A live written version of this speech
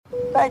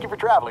Thank you for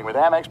traveling with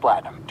Amex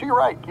Platinum. To your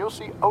right, you'll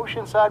see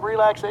oceanside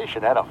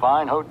relaxation at a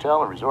fine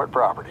hotel and resort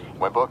property.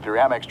 When booked through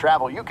Amex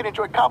Travel, you can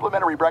enjoy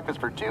complimentary breakfast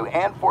for 2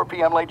 and 4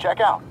 p.m. late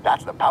checkout.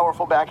 That's the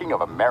powerful backing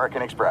of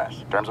American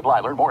Express. Terms apply.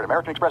 Learn more at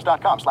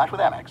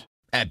americanexpress.com/withAmex.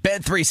 At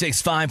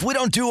Bet365, we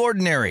don't do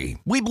ordinary.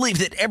 We believe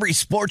that every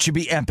sport should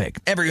be epic.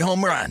 Every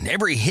home run,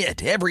 every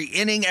hit, every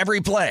inning, every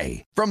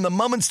play. From the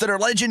moments that are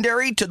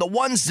legendary to the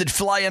ones that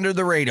fly under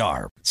the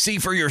radar. See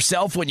for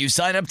yourself when you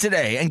sign up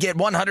today and get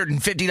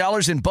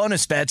 $150 in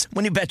bonus bets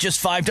when you bet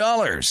just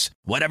 $5.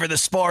 Whatever the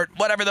sport,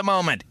 whatever the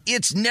moment,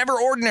 it's never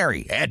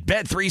ordinary at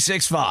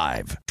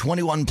Bet365.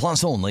 21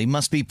 plus only.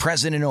 Must be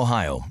present in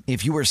Ohio.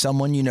 If you or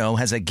someone you know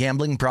has a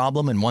gambling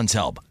problem and wants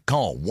help,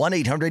 call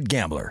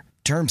 1-800-GAMBLER.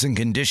 Terms and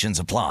conditions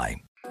apply.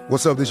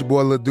 What's up, this your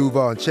boy Lil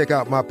Duval, and check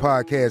out my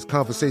podcast,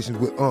 Conversations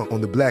with Unc,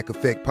 on the Black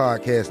Effect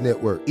Podcast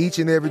Network. Each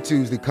and every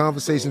Tuesday,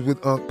 Conversations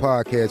with Unc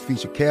podcast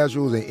feature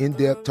casual and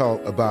in-depth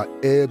talk about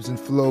ebbs and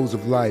flows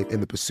of life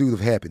and the pursuit of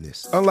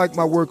happiness. Unlike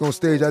my work on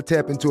stage, I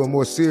tap into a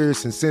more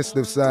serious and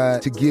sensitive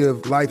side to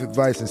give life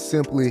advice and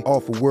simply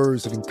offer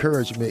words of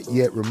encouragement,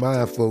 yet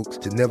remind folks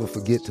to never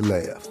forget to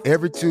laugh.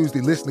 Every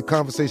Tuesday, listen to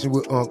Conversation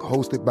with Unc,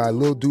 hosted by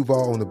Lil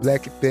Duval on the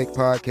Black Effect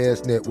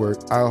Podcast Network,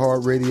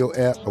 iHeartRadio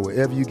app, or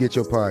wherever you get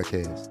your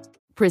podcasts.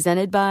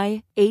 Presented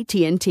by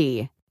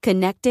AT&T.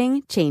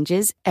 Connecting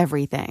changes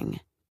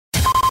everything.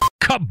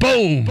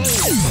 Kaboom!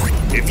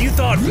 If you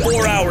thought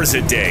 4 hours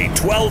a day,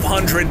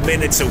 1,200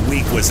 minutes a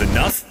week was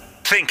enough,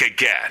 think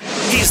again.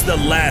 He's the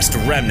last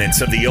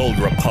remnants of the old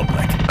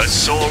republic, a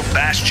sole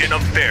bastion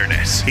of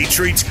fairness. He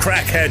treats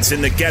crackheads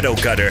in the ghetto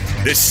gutter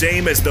the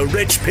same as the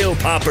rich pill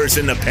poppers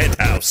in the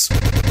penthouse.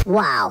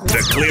 Wow.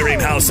 The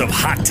clearinghouse of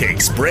hot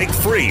takes break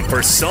free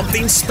for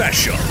something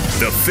special.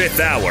 The Fifth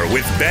Hour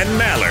with Ben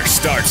Maller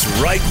starts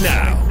right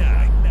now.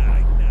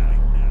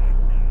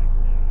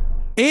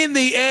 In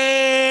the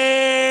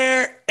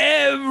air,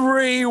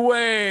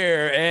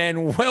 everywhere,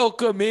 and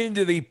welcome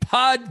into the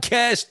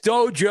podcast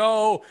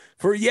dojo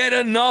for yet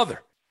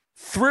another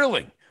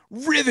thrilling,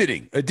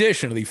 riveting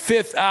edition of the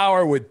Fifth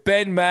Hour with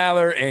Ben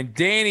Maller and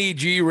Danny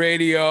G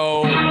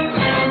Radio.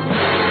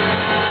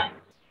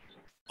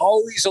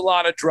 Always a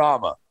lot of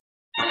drama.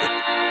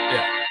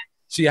 Yeah.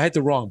 See, I hit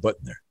the wrong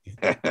button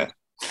there.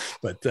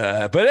 But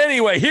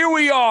anyway, here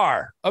we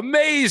are,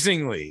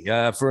 amazingly,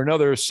 for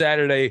another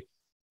Saturday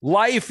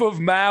Life of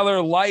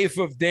Maller, Life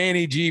of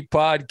Danny G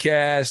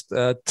podcast.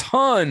 A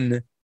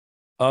ton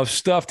of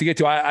stuff to get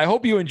to. I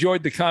hope you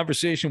enjoyed the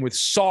conversation with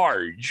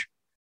Sarge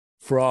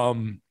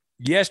from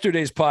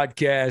yesterday's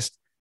podcast.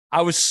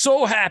 I was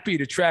so happy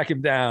to track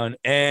him down,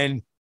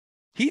 and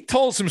he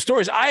told some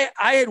stories. I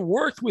had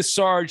worked with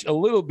Sarge a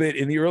little bit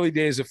in the early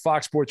days of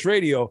Fox Sports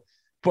Radio,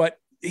 but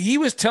he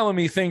was telling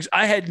me things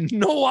I had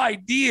no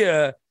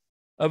idea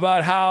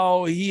about,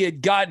 how he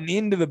had gotten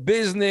into the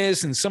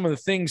business and some of the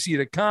things he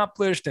had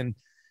accomplished and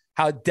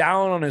how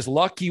down on his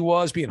luck he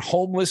was being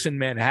homeless in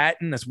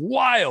Manhattan. That's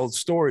wild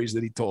stories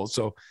that he told.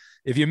 So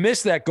if you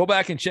missed that, go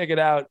back and check it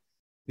out,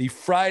 the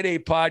Friday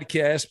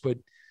podcast. But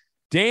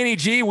Danny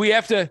G, we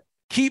have to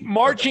keep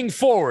marching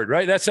forward,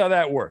 right? That's how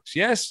that works.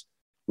 Yes?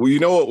 Well, you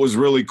know what was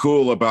really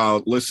cool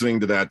about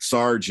listening to that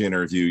Sarge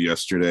interview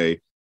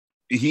yesterday?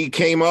 He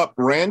came up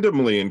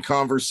randomly in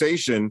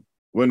conversation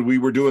when we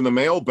were doing the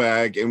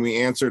mailbag, and we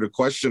answered a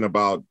question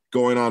about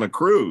going on a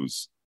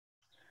cruise.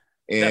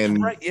 And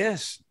that's right,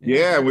 yes.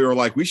 Yeah, we were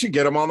like, we should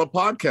get him on the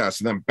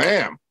podcast. And then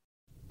bam.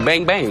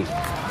 Bang, bang.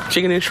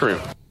 Chicken and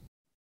shrimp.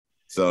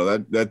 So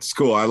that's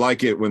cool. I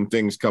like it when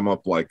things come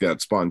up like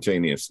that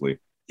spontaneously.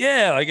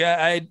 Yeah, like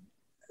I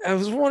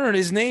was wondering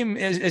his name,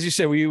 as you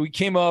said, we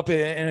came up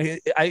and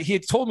he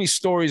had told me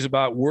stories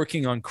about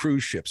working on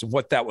cruise ships and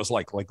what that was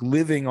like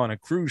living on a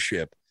cruise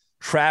ship,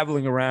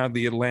 traveling around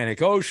the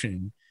Atlantic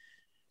Ocean.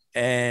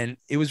 And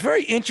it was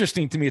very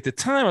interesting to me at the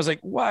time. I was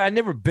like, wow, I'd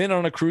never been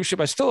on a cruise ship.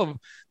 I still have,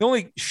 the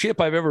only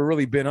ship I've ever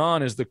really been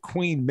on is the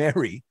Queen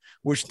Mary,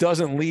 which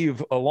doesn't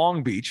leave a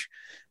Long Beach.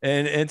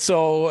 And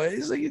so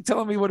he's like, you're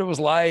telling me what it was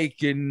like,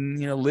 and,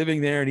 living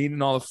there and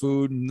eating all the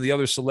food and the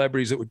other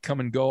celebrities that would come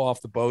and go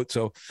off the boat.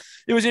 So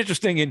it was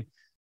interesting.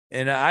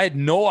 And I had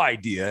no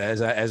idea,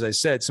 as I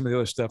said, some of the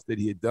other stuff that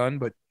he had done,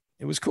 but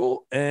it was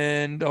cool.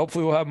 And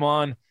hopefully we'll have him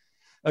on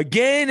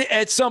again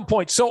at some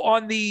point. So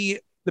on the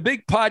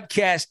big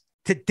podcast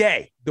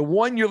today, the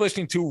one you're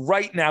listening to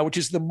right now, which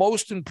is the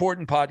most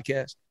important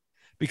podcast,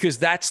 because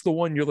that's the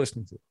one you're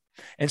listening to.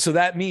 And so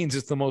that means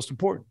it's the most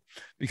important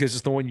because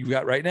it's the one you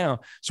got right now.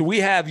 So we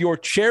have Your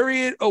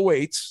Chariot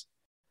Awaits,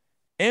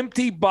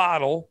 Empty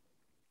Bottle,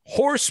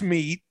 Horse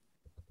Meat,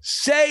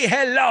 Say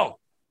Hello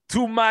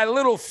to My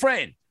Little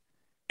Friend,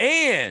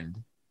 and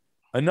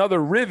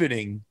another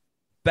riveting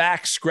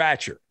back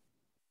scratcher,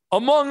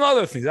 among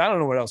other things. I don't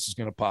know what else is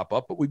going to pop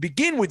up, but we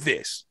begin with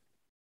this.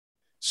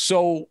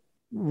 So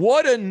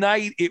what a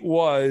night it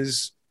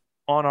was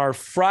on our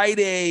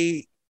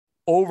Friday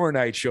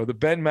overnight show, the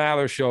Ben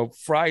Maller Show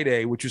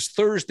Friday, which is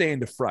Thursday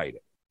into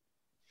Friday.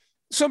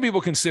 Some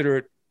people consider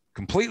it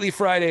completely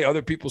Friday.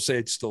 Other people say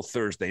it's still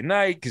Thursday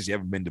night because you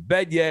haven't been to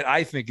bed yet.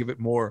 I think of it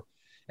more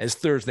as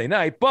Thursday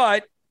night.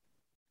 But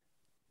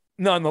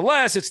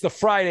nonetheless, it's the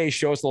Friday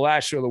show. It's the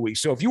last show of the week.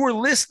 So if you were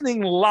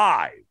listening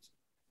live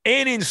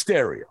and in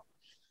stereo,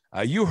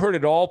 you heard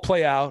it all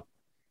play out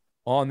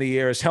on the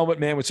air, as Helmet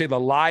Man would say, the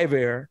live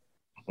air,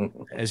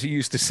 as he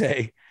used to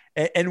say.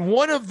 And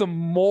one of the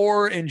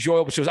more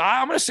enjoyable shows,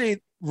 I'm going to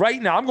say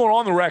right now, I'm going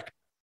on the record.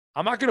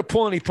 I'm not going to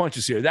pull any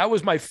punches here. That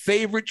was my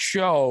favorite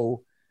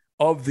show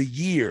of the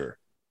year.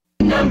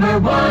 Number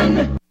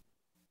one.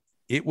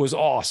 It was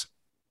awesome.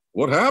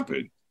 What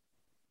happened?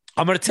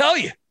 I'm going to tell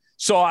you.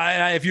 So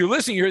if you're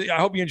listening, I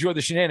hope you enjoyed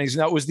the shenanigans.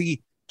 Now, it was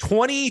the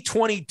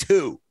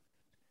 2022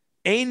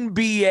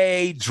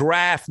 NBA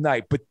draft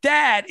night, but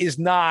that is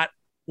not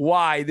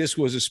why this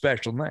was a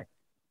special night.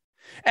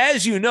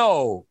 As you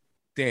know,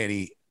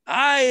 Danny,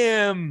 I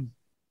am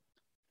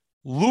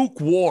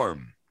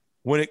lukewarm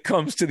when it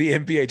comes to the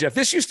NBA draft.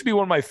 This used to be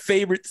one of my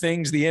favorite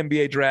things, the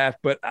NBA draft,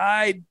 but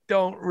I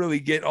don't really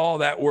get all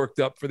that worked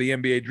up for the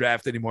NBA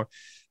draft anymore.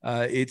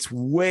 It's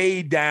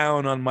way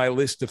down on my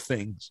list of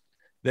things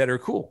that are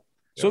cool.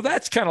 Yeah. So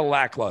that's kind of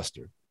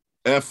lackluster.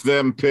 F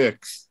them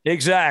picks.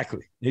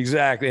 Exactly.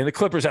 And the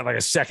Clippers had like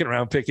a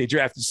second-round pick. They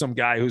drafted some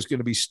guy who's going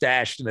to be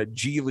stashed in a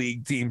G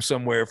League team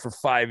somewhere for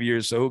 5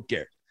 years, so who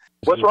cares?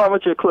 What's wrong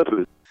with your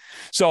Clippers?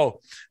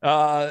 So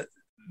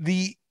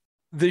the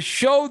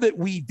show that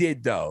we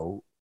did,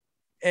 though,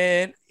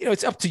 and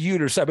it's up to you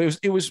to decide, but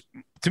it was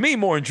to me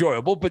more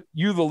enjoyable, but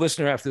you, the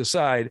listener, have to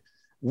decide.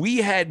 We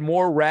had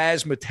more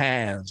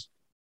razzmatazz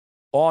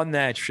on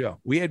that show.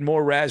 We had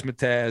more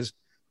razzmatazz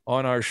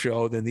on our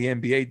show than the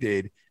NBA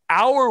did.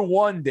 Hour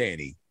one,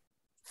 Danny,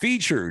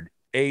 featured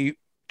a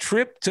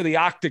trip to the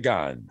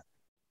Octagon,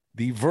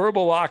 the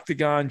verbal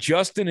Octagon,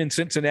 Justin in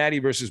Cincinnati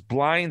versus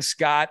Blind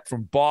Scott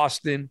from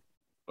Boston.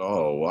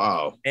 Oh,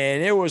 wow.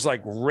 And it was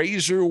like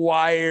razor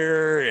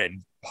wire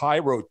and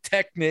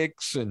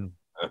pyrotechnics, and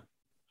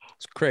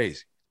it's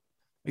crazy.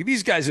 Like,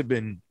 these guys have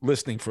been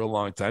listening for a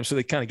long time, so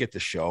they kind of get the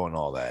show and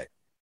all that.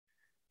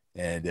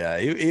 And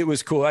it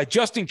was cool.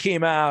 Justin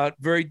came out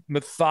very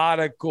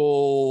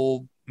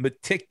methodical,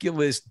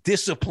 meticulous,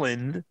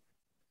 disciplined.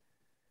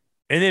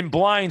 And then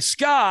Blind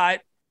Scott,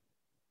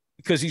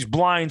 because he's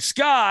Blind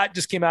Scott,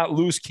 just came out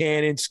loose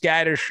cannon,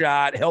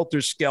 scattershot,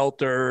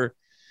 helter-skelter.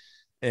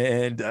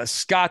 And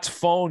Scott's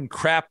phone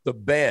crapped the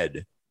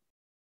bed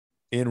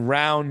in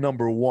round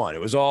number one.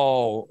 It was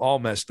all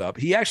messed up.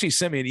 He actually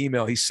sent me an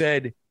email. He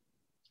said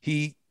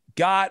he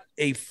got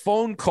a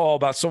phone call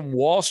about some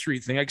Wall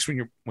Street thing. I guess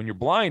when you're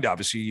blind,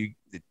 obviously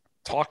it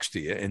talks to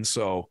you. And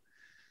so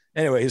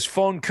anyway, his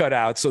phone cut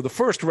out. So the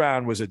first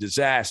round was a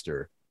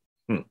disaster.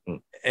 And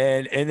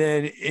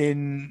then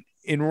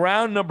in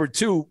round number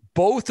two,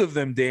 both of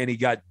them, Danny,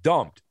 got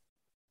dumped.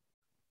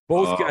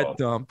 Both got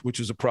dumped, which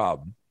was a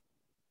problem.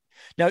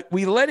 Now,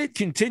 we let it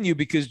continue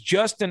because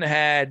Justin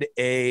had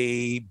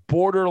a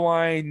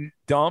borderline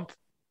dump.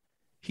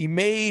 He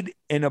made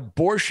an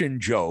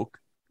abortion joke,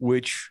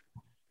 which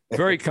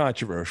very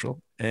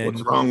controversial. And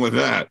what's wrong with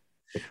that?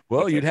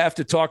 Well, you'd have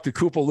to talk to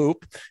Koopa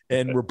Loop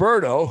and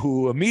Roberto,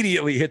 who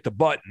immediately hit the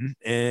button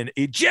and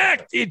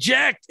eject.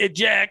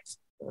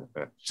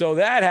 So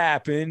that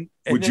happened.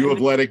 Would you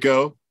have let it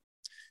go?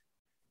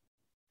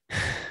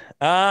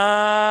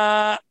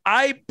 I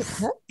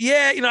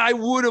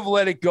would have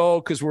let it go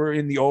because we're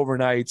in the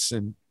overnights,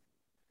 and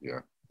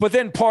but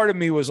then part of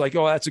me was like,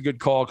 oh, that's a good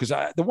call, because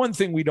the one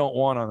thing we don't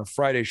want on a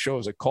Friday show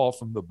is a call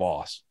from the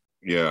boss.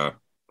 Yeah.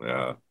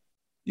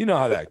 You know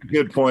how that goes.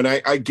 Good point.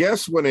 I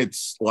guess when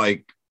it's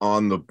like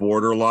on the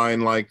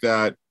borderline like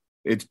that,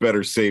 it's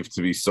better safe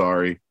to be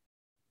sorry.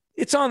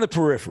 It's on the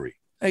periphery.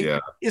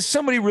 Is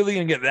somebody really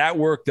going to get that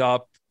worked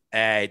up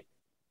at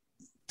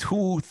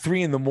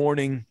 2-3 in the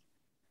morning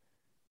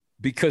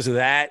because of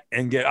that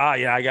and get,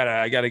 I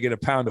gotta get a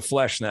pound of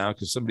flesh now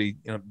because somebody,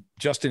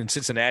 Justin in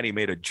Cincinnati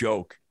made a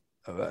joke.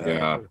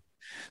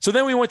 So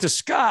then we went to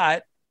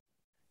Scott,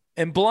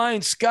 and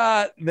Blind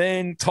Scott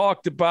then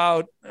talked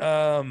about,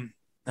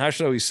 how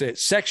shall we say it,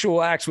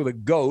 sexual acts with a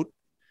goat.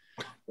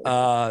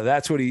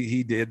 That's what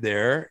he did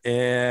there.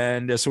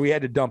 And so we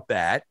had to dump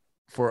that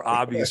for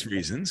obvious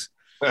reasons.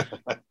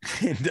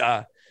 And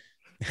that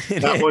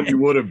one you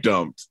would have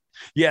dumped.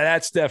 Yeah,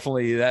 that's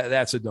definitely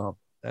that's a dump.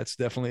 That's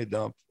definitely a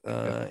dump.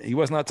 He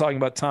was not talking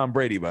about Tom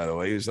Brady, by the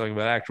way. He was talking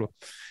about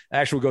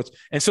actual goats.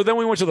 And so then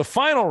we went to the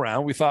final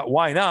round. We thought,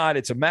 why not?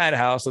 It's a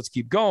madhouse. Let's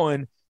keep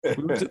going.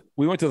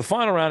 We went to the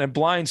final round, and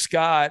Blind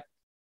Scott,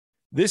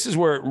 this is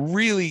where it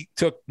really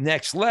took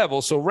next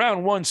level. So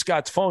round one,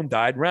 Scott's phone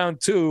died. Round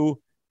two,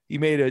 he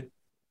made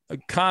a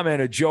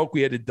comment, a joke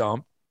we had to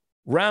dump.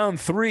 Round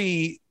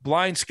three,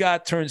 Blind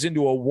Scott turns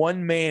into a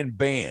one-man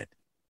band.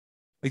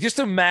 Like, just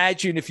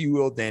imagine, if you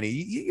will, Danny,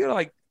 you're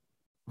like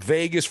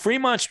Vegas,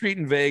 Fremont Street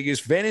in Vegas,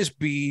 Venice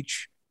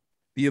Beach,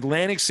 the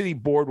Atlantic City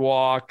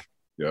Boardwalk,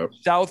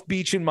 South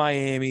Beach in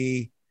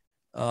Miami,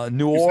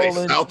 New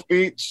Orleans. South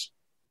Beach?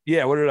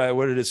 Yeah, what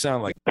did it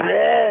sound like?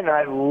 Ben,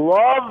 I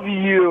love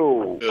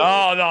you.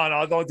 Oh,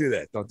 no, don't do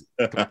that. Don't.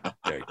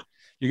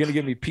 You're going to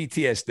give me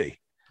PTSD.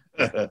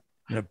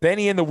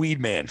 Benny and the Weed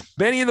Man.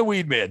 Benny and the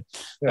Weed Man.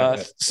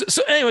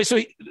 So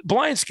anyway,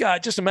 Blind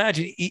Scott, just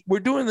imagine, we're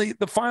doing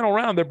the final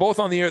round. They're both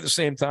on the air at the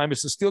same time.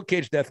 It's the steel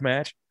cage death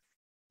match.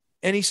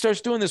 And he starts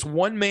doing this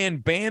one-man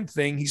band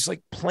thing. He's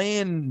like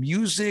playing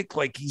music.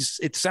 Like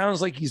it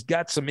sounds like he's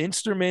got some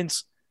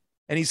instruments.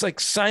 And he's like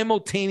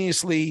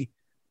simultaneously,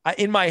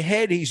 in my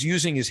head, he's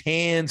using his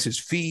hands, his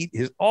feet,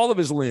 all of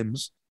his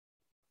limbs.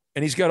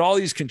 And he's got all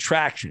these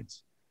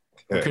contraptions.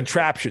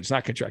 Contraptions.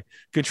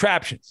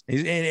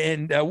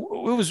 And it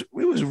was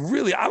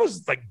really, I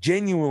was like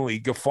genuinely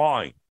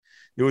guffawing.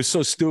 It was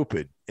so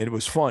stupid and it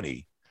was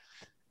funny.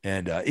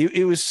 And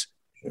it was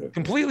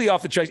completely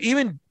off the tracks.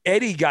 Even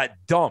Eddie got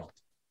dumped.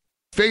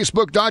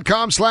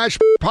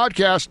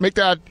 Facebook.com/podcast. Make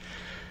that,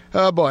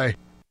 oh boy.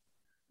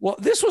 Well,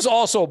 this was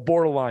also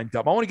borderline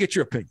dumb. I want to get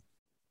your opinion.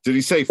 Did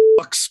he say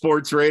fuck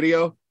sports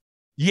radio?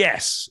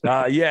 Yes.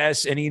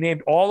 Yes. And he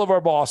named all of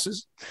our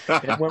bosses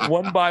and went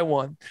one by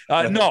one.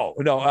 No.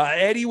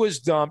 Eddie was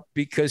dumped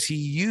because he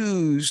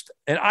used,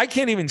 and I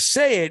can't even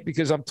say it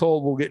because I'm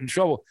told we'll get in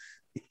trouble.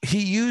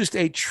 He used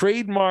a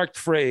trademarked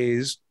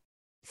phrase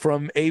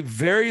from a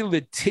very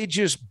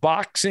litigious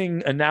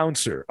boxing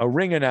announcer, a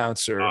ring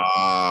announcer.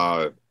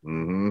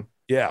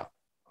 Yeah.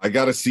 I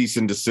got a cease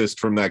and desist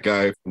from that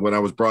guy when I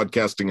was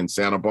broadcasting in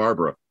Santa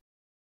Barbara.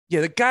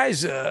 Yeah, the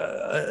guy's,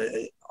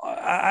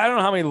 I don't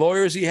know how many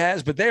lawyers he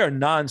has, but they are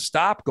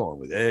nonstop going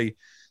with it.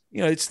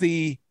 It's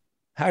the,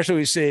 how shall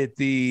we say it?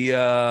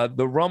 The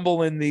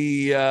rumble in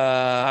the,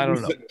 I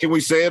don't know. Can we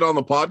say it on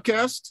the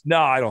podcast?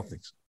 No, I don't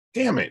think so.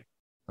 Damn it.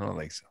 I don't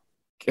think so.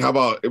 How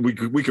about we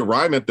could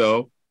rhyme it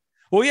though?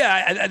 Well,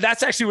 yeah,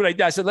 that's actually what I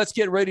did. I said, let's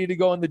get ready to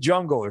go in the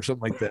jungle or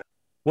something like that.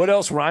 What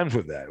else rhymes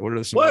with that?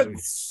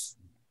 Let's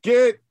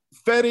get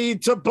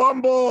Fetty to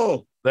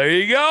Bumble. There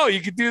you go.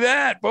 You could do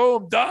that.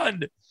 Boom,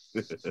 done.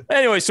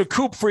 Anyway, so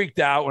Coop freaked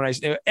out when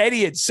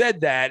Eddie had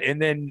said that,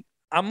 and then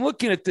I'm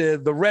looking at the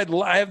red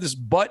light. I have this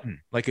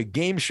button, like a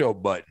game show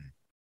button,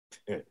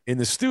 in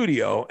the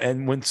studio,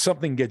 and when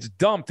something gets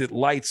dumped, it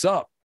lights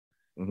up.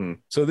 Mm-hmm.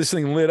 So this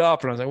thing lit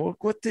up, and I was like, "Well,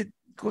 what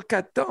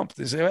got dumped?"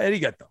 They say, Eddie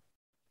got dumped.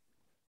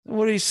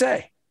 What did he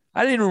say?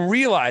 I didn't even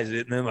realize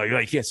it, and then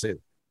I can't say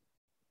that.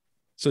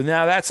 So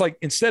now that's like,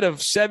 instead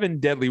of 7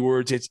 deadly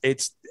words,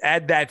 it's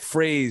add that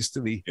phrase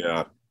to the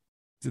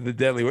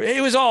deadly word.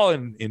 It was all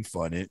in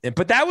fun.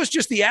 But that was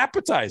just the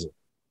appetizer.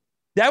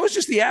 That was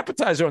just the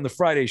appetizer on the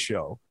Friday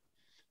show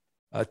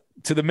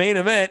to the main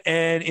event.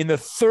 And in the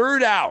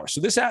third hour, so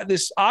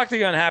this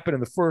octagon happened in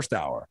the first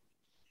hour.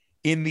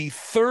 In the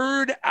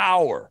third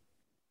hour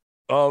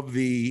of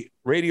the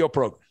radio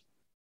program,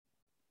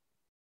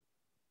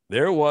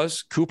 there it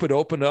was. Coop had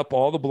opened up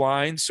all the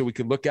blinds so we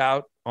could look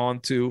out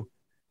onto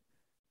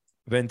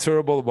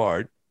Ventura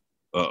Boulevard.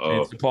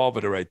 And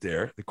Sepulveda right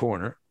there, the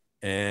corner.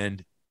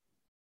 And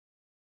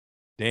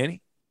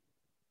Danny,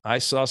 I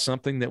saw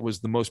something that was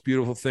the most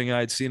beautiful thing I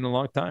had seen in a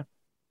long time,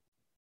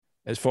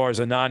 as far as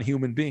a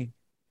non-human being.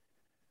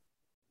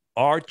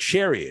 Our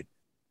chariot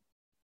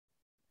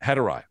had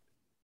arrived.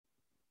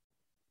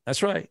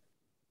 That's right.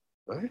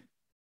 What?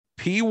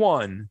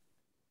 P1,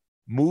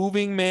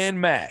 Moving Man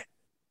Matt,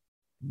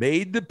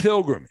 made the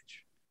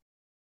pilgrimage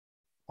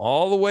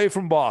all the way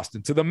from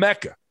Boston to the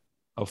Mecca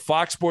of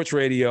Fox Sports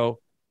Radio,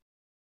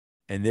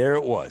 and there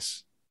it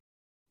was.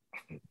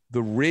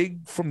 The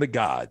rig from the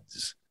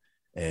gods.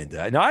 And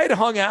now I had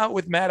hung out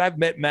with Matt. I've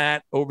met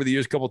Matt over the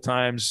years a couple of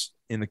times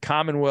in the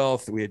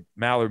Commonwealth. We had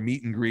Mallard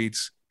meet and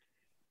greets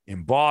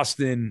in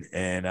Boston,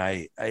 and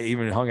I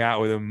even hung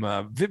out with him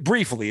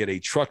briefly at a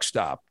truck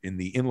stop in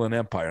the Inland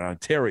Empire in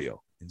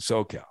Ontario in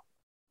SoCal,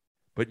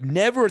 but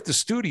never at the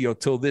studio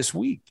till this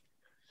week.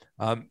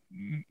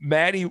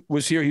 Matty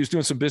was here. He was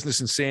doing some business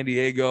in San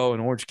Diego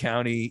and Orange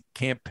County,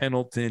 Camp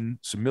Pendleton,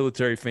 some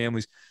military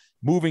families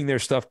moving their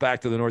stuff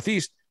back to the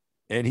Northeast.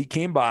 And he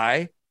came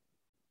by,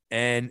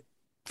 and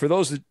for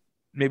those that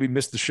maybe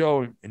missed the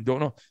show and don't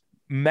know,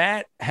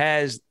 Matt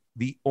has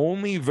the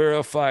only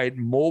verified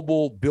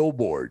mobile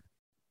billboard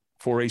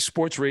for a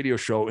sports radio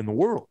show in the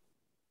world.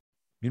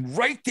 I mean,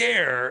 right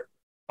there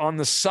on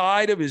the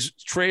side of his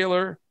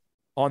trailer,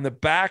 on the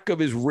back of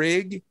his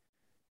rig,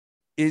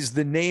 is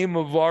the name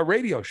of our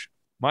radio show,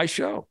 my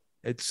show.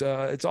 It's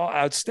all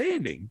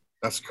outstanding.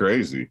 That's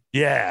crazy.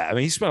 Yeah, I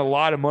mean, he spent a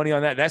lot of money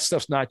on that. That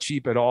stuff's not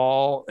cheap at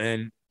all,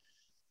 and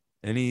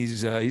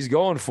he's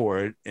going for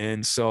it.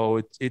 And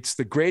so it's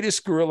the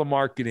greatest guerrilla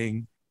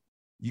marketing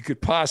you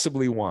could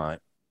possibly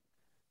want,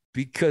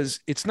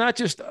 because it's not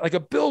just like a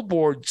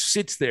billboard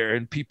sits there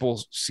and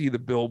people see the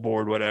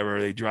billboard,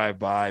 whatever, they drive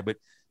by. But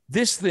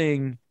this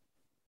thing,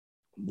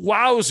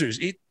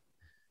 wowzers,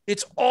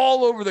 it's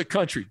all over the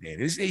country,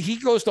 man. He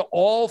goes to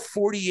all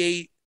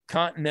 48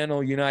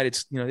 continental United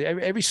States,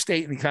 every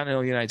state in the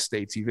continental United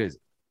States he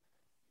visits.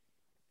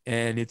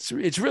 And it's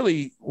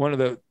really one of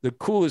the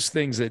coolest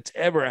things that's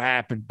ever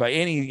happened by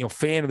any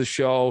fan of the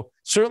show.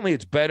 Certainly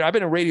it's better. I've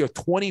been in radio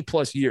 20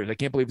 plus years. I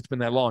can't believe it's been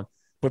that long.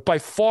 But by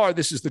far,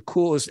 this is the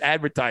coolest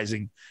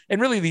advertising,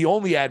 and really the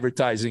only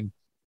advertising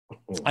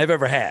I've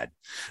ever had.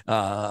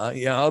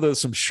 Other than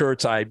some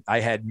shirts I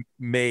had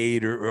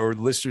made or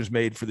listeners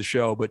made for the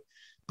show, but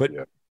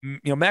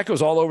Matt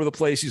goes all over the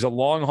place. He's a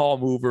long haul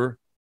mover,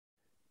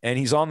 and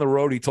he's on the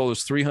road. He told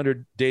us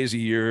 300 days a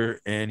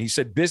year, and he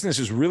said business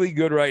is really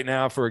good right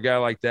now for a guy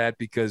like that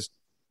because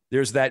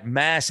there's that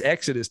mass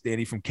exodus,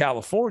 Danny, from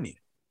California,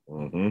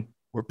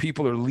 where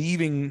people are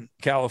leaving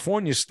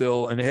California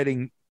still and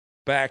heading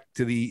back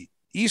to the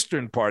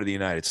eastern part of the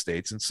United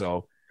States, and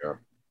so.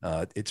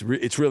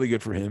 It's really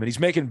good for him, and he's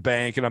making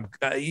bank. And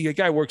a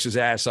guy works his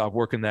ass off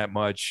working that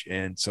much,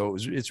 and so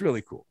it's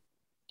really cool.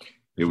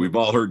 Yeah, we've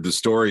all heard the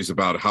stories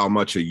about how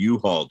much a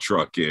U-Haul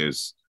truck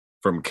is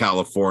from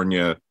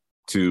California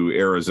to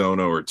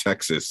Arizona or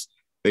Texas.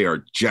 They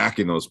are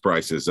jacking those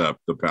prices up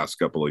the past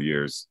couple of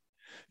years.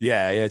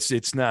 Yeah,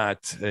 it's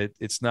not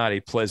a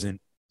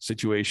pleasant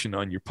situation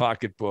on your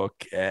pocketbook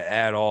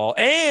at all.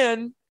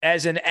 And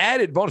as an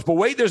added bonus, but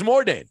wait, there's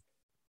more, Dan.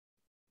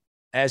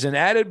 As an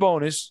added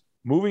bonus.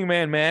 Moving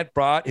Man Matt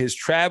brought his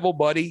travel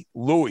buddy,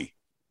 Louie.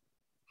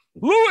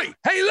 Louie!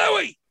 Hey,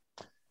 Louie!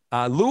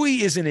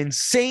 Louie is an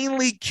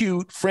insanely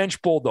cute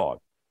French bulldog.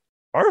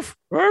 Arf,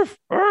 arf,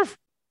 arf.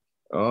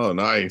 Oh,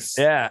 nice.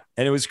 Yeah,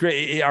 and it was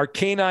great. Our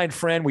canine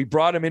friend, we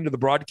brought him into the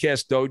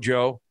broadcast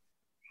dojo,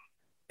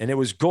 and it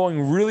was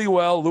going really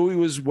well. Louie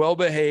was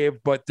well-behaved,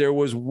 but there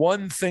was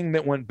one thing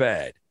that went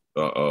bad.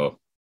 Uh-oh.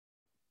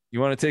 You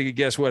want to take a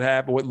guess what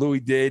happened, what Louie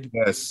did?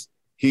 Yes.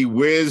 He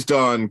whizzed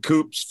on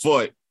Coop's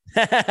foot.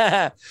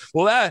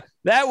 Well,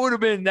 that would have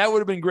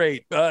been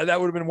great. That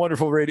would have been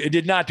wonderful radio. It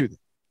did not do that.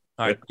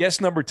 All right, guess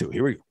number 2.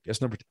 Here we go.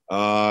 Guess number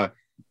 2.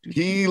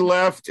 He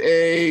left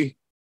a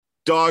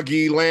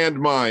doggy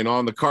landmine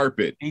on the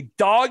carpet. A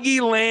doggy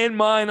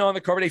landmine on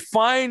the carpet. A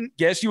fine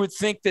guess. You would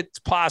think that's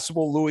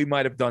possible. Louis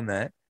might have done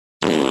that.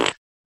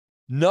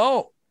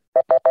 No.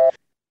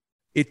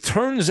 It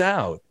turns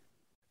out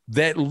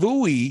that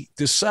Louis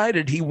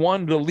decided he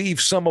wanted to leave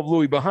some of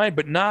Louis behind,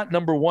 but not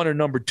number 1 or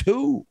number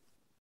 2.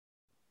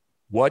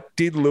 What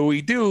did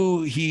Louis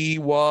do? He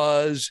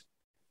was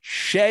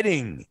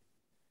shedding.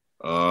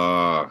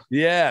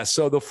 Yeah.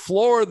 So the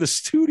floor of the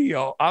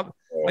studio, I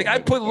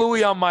put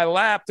Louis on my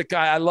lap. The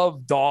guy, I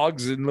love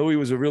dogs, and Louis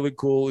was a really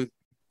cool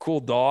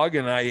dog.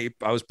 And I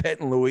was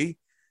petting Louis,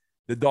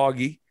 the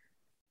doggy,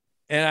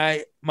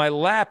 and my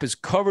lap is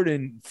covered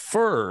in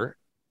fur,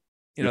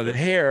 the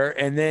hair.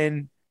 And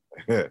then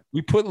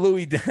we put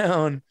Louis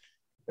down.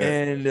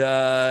 And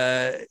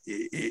it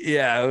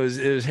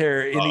was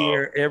hair in the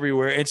air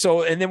everywhere. And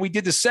then we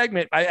did the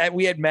segment.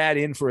 We had Matt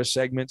in for a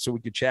segment so we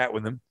could chat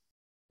with him.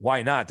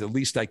 Why not? The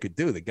least I could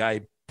do. The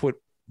guy put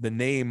the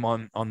name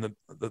on the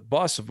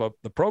bus of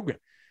the program.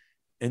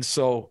 And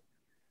so,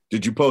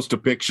 did you post a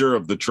picture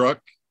of the truck?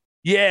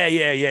 Yeah.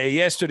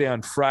 Yesterday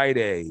on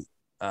Friday,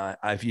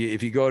 if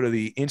you go to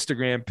the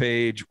Instagram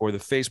page or the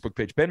Facebook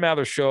page, Ben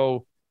Maller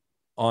Show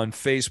on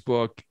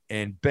Facebook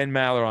and Ben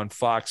Maller on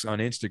Fox on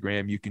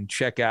Instagram, you can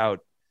check out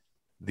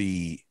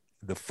the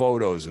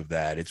photos of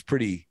that. It's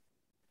pretty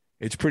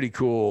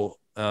cool.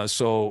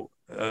 So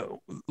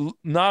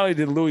not only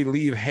did Louis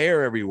leave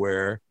hair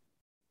everywhere,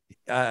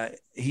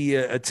 he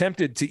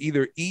attempted to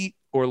either eat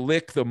or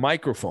lick the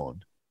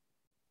microphone,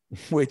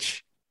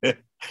 which,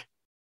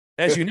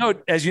 as you know,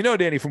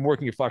 Danny, from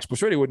working at Fox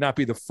Sports Radio, would not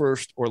be the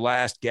first or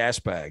last gas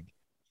bag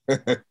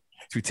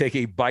to take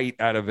a bite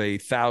out of a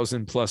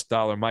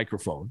 $1,000+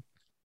 microphone.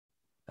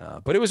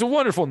 But it was a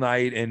wonderful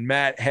night, and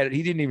Matt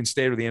he didn't even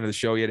stay to the end of the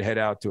show. He had to head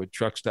out to a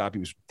truck stop. He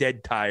was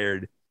dead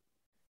tired.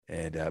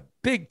 And a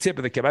big tip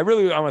of the cap. I want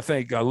to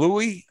thank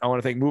Louie. I want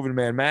to thank Moving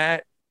Man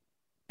Matt.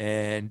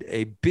 And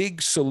a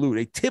big salute,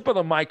 a tip of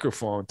the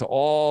microphone to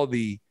all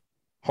the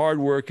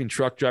hardworking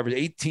truck drivers,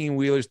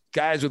 18-wheelers,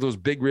 guys with those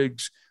big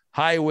rigs,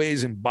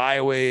 highways and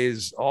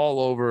byways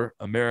all over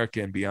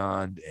America and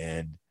beyond.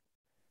 And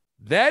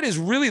that is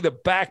really the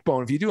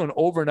backbone. If you do an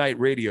overnight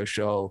radio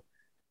show,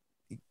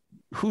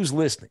 who's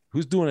listening?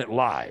 Who's doing it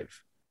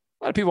live?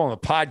 A lot of people on the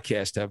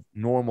podcast have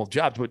normal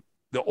jobs, but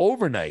the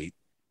overnight,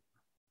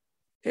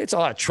 it's a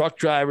lot of truck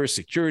drivers,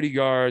 security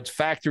guards,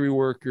 factory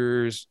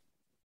workers,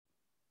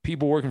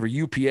 people working for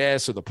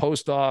UPS or the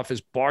post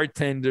office,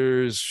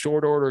 bartenders,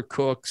 short order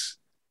cooks,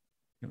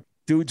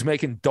 dudes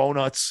making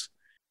donuts.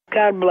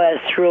 God bless,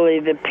 really,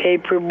 the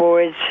paper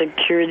boys,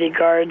 security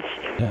guards,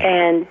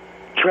 and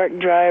truck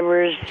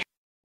drivers.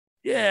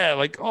 Yeah,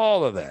 like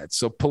all of that.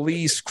 So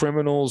police,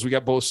 criminals, we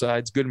got both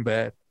sides, good and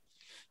bad.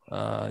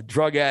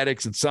 Drug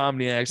addicts,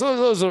 insomniacs.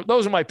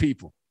 Those are my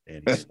people.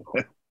 And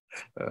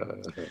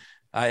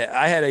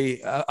I had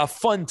a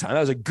fun time.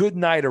 That was a good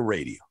night of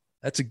radio.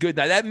 That's a good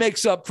night. That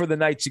makes up for the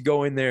nights you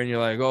go in there and you're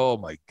like, oh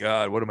my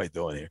God, what am I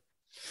doing here?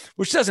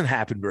 Which doesn't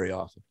happen very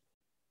often.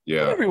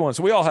 Yeah. Every once,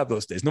 we all have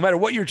those days. No matter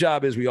what your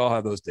job is, we all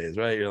have those days,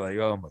 right? You're like,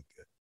 oh my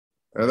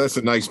God. That's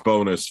a nice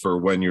bonus for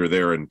when you're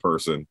there in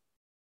person.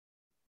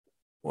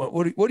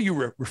 What are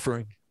you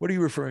referring? What are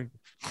you referring?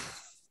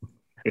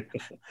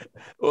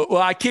 Well,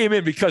 I came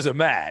in because of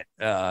Matt,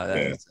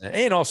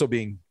 and also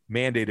being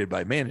mandated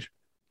by management.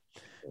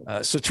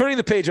 So turning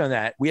the page on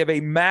that, we have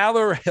a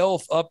Maller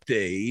Health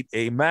update.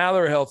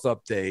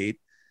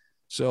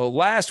 So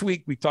last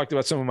week we talked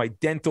about some of my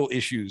dental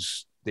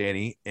issues,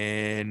 Danny,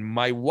 and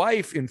my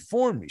wife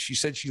informed me. She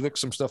said she looked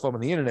some stuff up on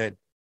the internet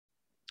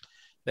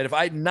that if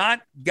I'd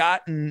not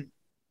gotten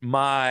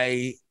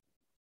my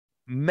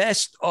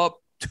messed up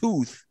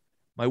tooth,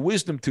 my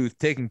wisdom tooth,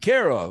 taken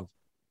care of,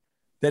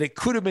 that it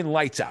could have been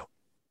lights out.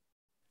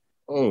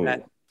 Oh.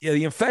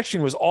 The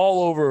infection was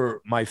all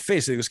over my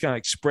face. It was kind of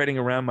like spreading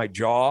around my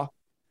jaw.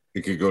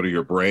 It could go to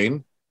your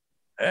brain?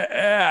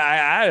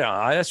 I don't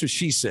know. That's what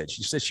she said.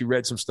 She said she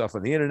read some stuff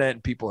on the internet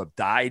and people have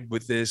died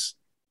with this.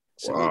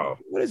 So wow.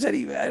 What is that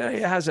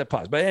even? How's that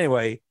possible? But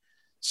anyway,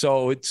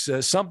 so it's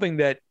something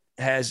that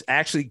has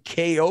actually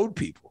KO'd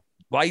people.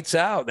 Lights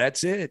out.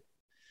 That's it.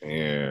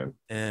 Man.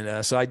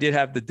 And so I did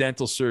have the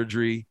dental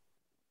surgery,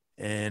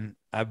 and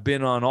I've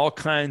been on all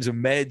kinds of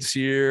meds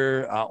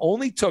here.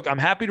 I'm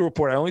happy to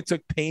report, I only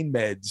took pain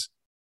meds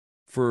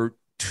for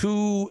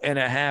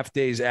 2.5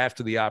 days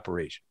after the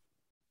operation.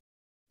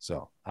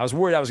 So I was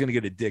worried I was going to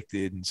get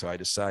addicted. And so I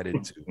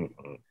decided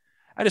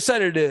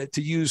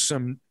to use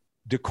some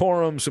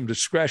decorum, some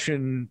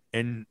discretion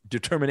and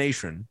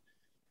determination,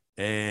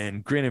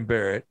 and grin and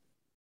bear it.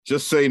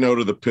 Just say no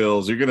to the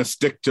pills. You're going to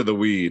stick to the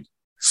weed.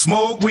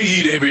 Smoke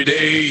weed every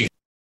day.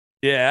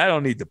 Yeah, I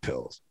don't need the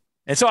pills.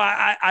 And so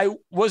I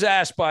was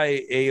asked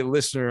by a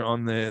listener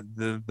on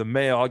the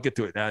mail. I'll get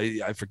to it now.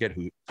 I forget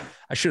who.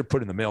 I should have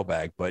put in the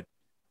mailbag, but it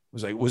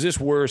was like, was this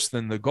worse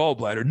than the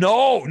gallbladder?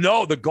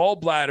 No, the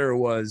gallbladder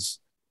was,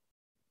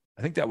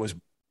 I think that was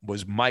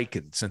Mike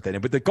had sent that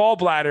in, but the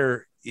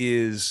gallbladder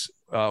is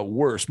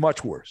worse,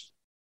 much worse.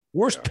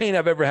 Worst pain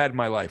I've ever had in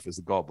my life was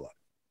the gallbladder.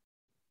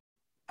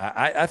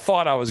 I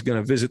thought I was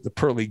going to visit the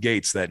pearly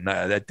gates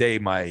that day.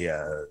 My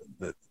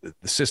the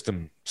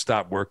system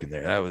stopped working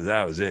there.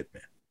 That was it,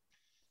 man.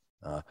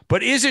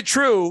 But is it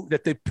true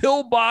that the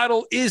pill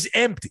bottle is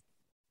empty?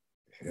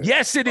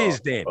 Yes, it is,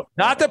 Dan.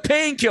 Not the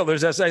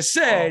painkillers. As I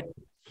said,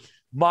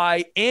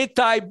 my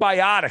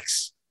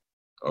antibiotics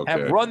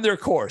have run their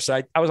course.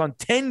 I was on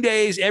 10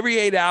 days. Every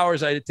 8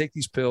 hours, I had to take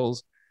these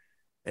pills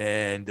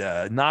and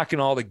knocking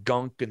all the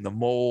gunk and the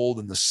mold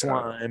and the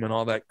slime and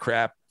all that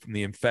crap from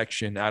the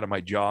infection out of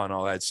my jaw and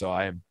all that. So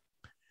I am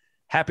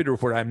happy to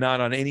report I'm not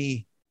on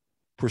any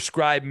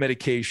prescribed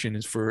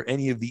medications for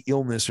any of the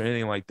illness or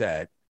anything like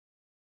that.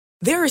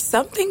 There are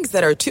some things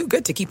that are too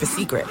good to keep a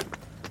secret.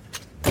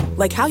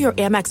 Like how your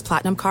Amex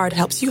Platinum card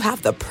helps you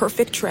have the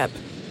perfect trip.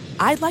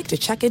 I'd like to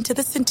check into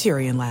the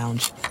Centurion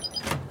Lounge.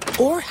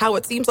 Or how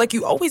it seems like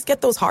you always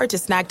get those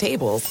hard-to-snag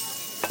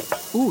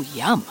tables. Ooh,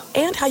 yum.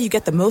 And how you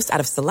get the most out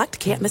of select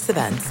can't-miss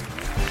events.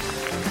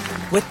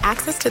 With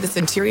access to the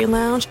Centurion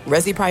Lounge,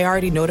 Resi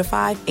Priority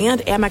Notified,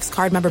 and Amex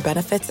card member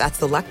benefits at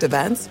select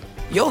events,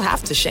 you'll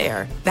have to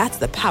share. That's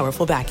the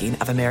powerful backing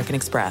of American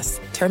Express.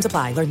 Terms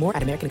apply. Learn more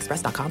at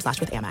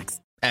americanexpress.com/withAmex.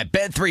 At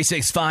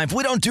Bet365,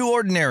 we don't do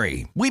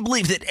ordinary. We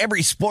believe that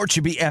every sport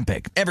should be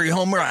epic. Every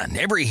home run,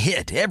 every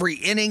hit, every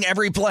inning,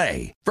 every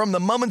play. From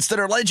the moments that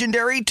are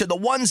legendary to the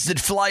ones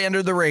that fly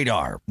under the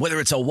radar. Whether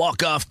it's a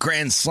walk-off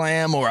grand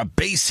slam or a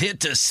base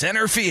hit to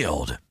center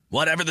field.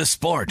 Whatever the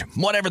sport,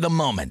 whatever the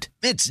moment,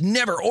 it's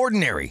never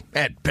ordinary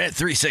at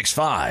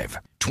Bet365.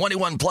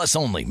 21 plus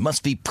only.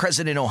 Must be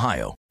present in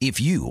Ohio. If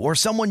you or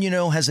someone you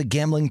know has a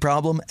gambling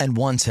problem and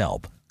wants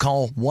help,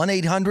 call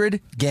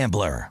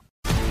 1-800-GAMBLER.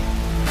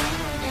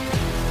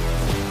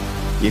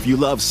 If you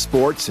love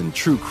sports and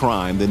true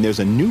crime, then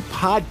there's a new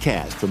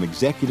podcast from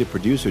executive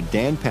producer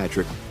Dan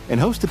Patrick and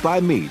hosted by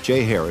me,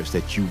 Jay Harris,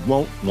 that you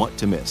won't want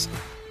to miss.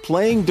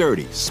 Playing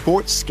Dirty: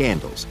 Sports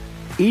Scandals.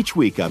 Each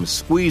week, I'm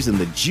squeezing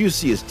the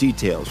juiciest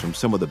details from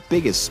some of the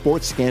biggest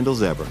sports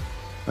scandals ever.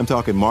 I'm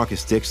talking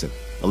Marcus Dixon,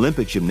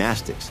 Olympic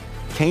gymnastics,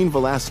 Cain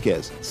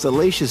Velasquez,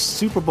 salacious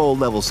Super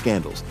Bowl-level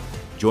scandals.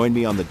 Join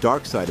me on the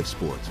dark side of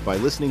sports by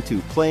listening to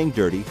Playing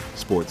Dirty: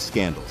 Sports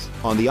Scandals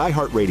on the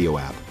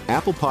iHeartRadio app,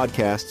 Apple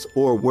Podcasts,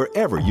 or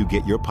wherever you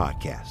get your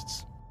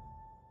podcasts.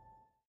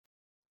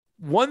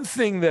 One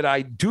thing that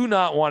I do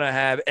not want to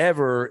have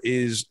ever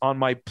is on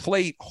my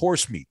plate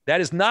horse meat. That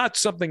is not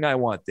something I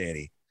want,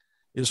 Danny,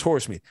 is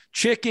horse meat.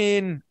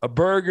 Chicken, a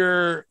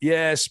burger,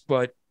 yes,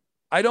 but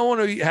I don't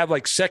want to have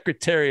like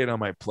Secretariat on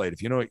my plate,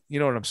 if you know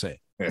what I'm saying.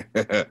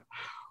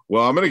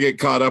 Well, I'm going to get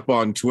caught up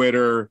on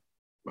Twitter,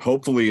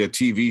 hopefully a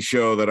TV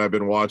show that I've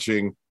been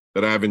watching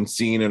that I haven't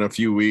seen in a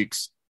few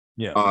weeks.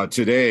 Yeah.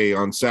 Today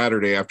on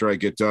Saturday after I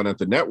get done at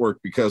the network,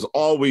 because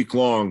all week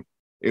long,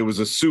 it was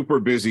a super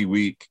busy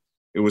week.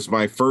 It was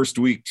my first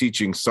week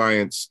teaching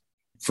science.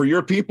 For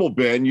your people,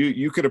 Ben,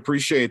 you could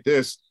appreciate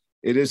this.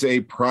 It is a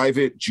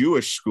private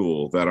Jewish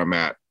school that I'm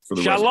at for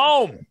the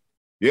Shalom.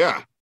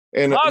 Yeah.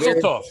 And Mazel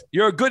tov.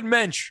 You're a good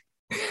mensch.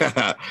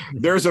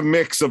 There's a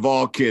mix of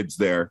all kids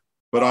there,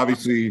 but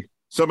obviously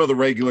some of the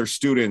regular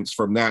students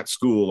from that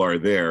school are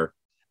there.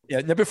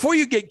 Yeah. Now, before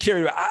you get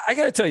carried away, I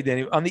got to tell you,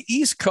 Danny, on the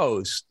East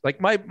Coast,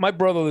 like my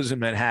brother lives in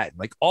Manhattan,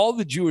 like all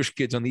the Jewish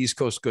kids on the East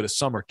Coast go to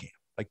summer camp.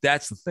 Like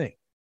that's the thing.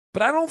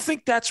 But I don't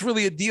think that's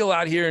really a deal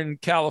out here in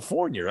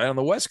California, right on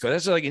the West Coast.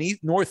 That's like an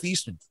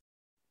northeastern.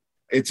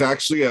 It's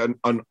actually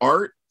an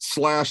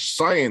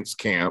art/science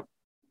camp,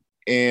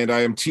 and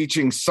I am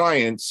teaching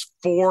science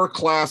 4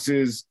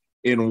 classes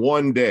in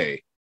one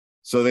day.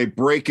 So they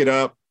break it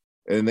up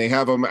and they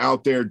have them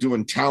out there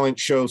doing talent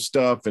show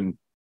stuff and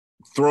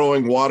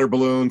throwing water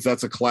balloons.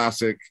 That's a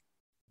classic.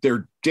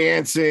 They're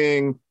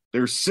dancing,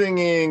 they're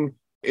singing.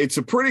 It's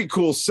a pretty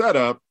cool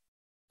setup.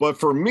 But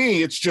for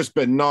me, it's just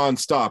been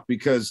nonstop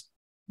because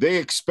they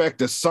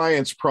expect a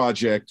science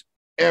project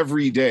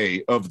every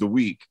day of the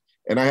week.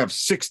 And I have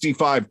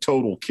 65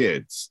 total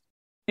kids.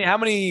 How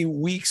many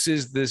weeks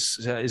is this?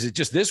 Is it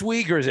just this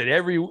week or is it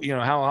every,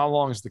 how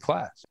long is the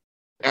class?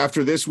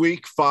 After this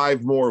week,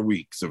 5 more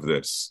weeks of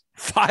this.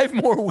 5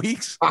 more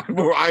weeks? 5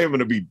 more. I am going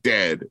to be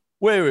dead.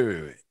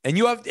 Wait. And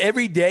you have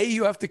every day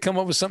you have to come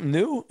up with something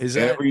new? Is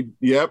that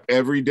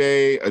every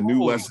day a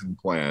new lesson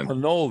plan.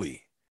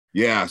 Cannoli.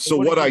 Yeah. So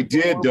what I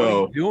did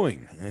though,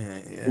 doing?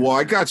 Well,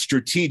 I got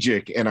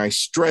strategic and I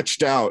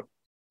stretched out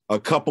a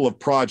couple of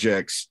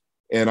projects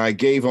and I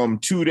gave them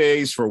 2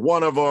 days for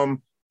one of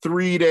them,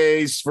 3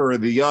 days for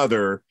the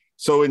other.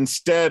 So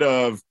instead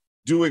of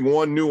doing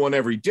one new one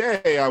every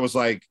day,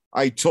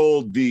 I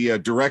told the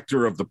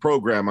director of the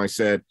program, I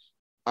said,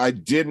 I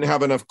didn't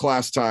have enough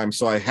class time,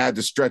 so I had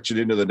to stretch it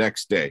into the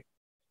next day.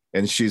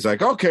 And she's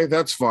like, okay,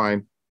 that's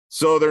fine.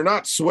 So they're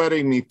not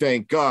sweating me,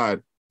 thank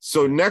God.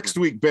 So next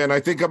week, Ben, I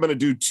think I'm going to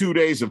do 2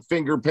 days of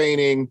finger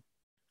painting,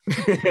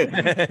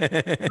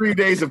 3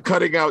 days of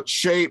cutting out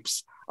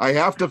shapes. I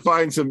have to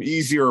find some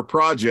easier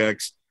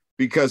projects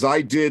because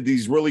I did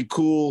these really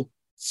cool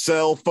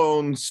cell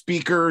phone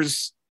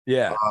speakers,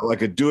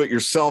 like a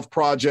do-it-yourself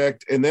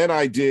project. And then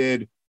I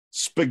did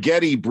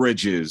spaghetti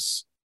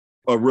bridges,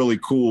 a really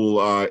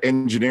cool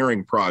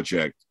engineering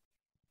project.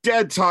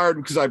 Dead tired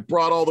because I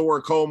brought all the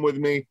work home with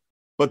me.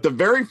 But the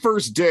very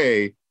first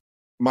day,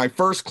 my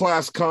first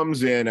class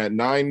comes in at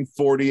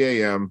 9:40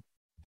 a.m.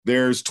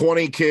 There's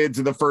 20 kids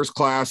in the first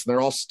class, and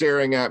they're all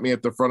staring at me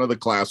at the front of the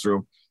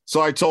classroom.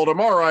 So I told them,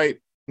 all right,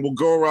 we'll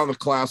go around the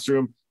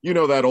classroom. You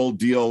know that old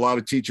deal. A lot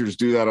of teachers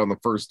do that on the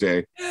first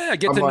day. Yeah,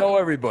 get to know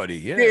everybody.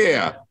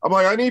 Yeah. I'm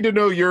like, I need to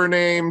know your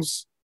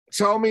names.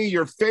 Tell me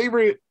your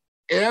favorite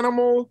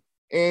animal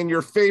and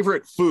your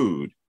favorite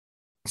food.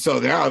 So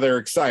now they're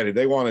excited.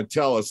 They want to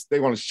tell us, they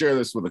want to share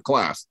this with the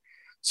class.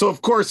 So,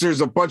 of course,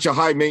 there's a bunch of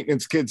high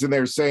maintenance kids in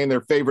there saying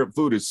their favorite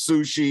food is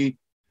sushi.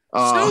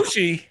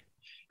 Sushi?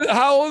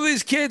 How old are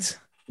these kids?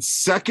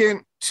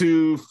 2nd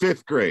to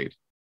 5th grade.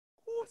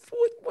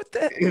 What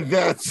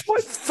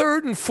what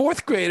 3rd and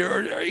 4th grader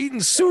are eating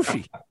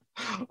sushi?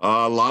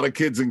 A lot of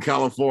kids in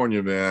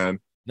California, man.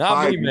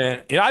 Not me,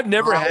 man. I've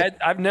never had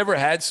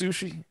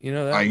sushi. You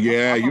know that?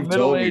 Yeah, I'm you've a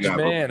told me middle-aged that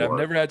man. before. I've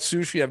never had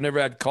sushi. I've never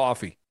had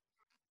coffee.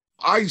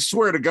 I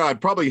swear to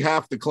God, probably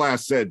half the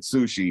class said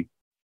sushi.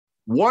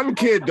 One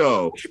kid,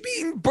 though. You should be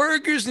eating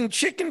burgers and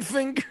chicken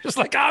fingers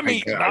like I'm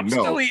eating. I'm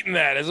know. still eating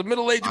that. As a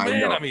middle-aged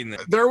man, I'm eating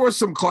that. There was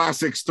some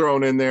classics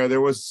thrown in there.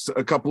 There was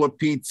a couple of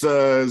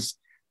pizzas.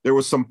 There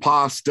was some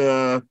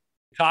pasta.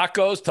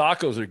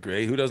 Tacos are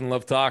great. Who doesn't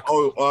love tacos?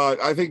 Oh,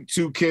 I think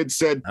 2 kids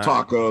said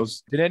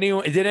tacos. Did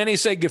any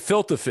say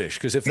gefilte fish?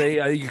 Because if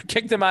they you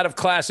kick them out of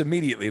class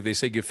immediately if they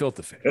say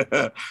gefilte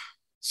fish.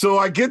 So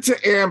I get to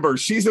Amber.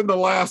 She's in the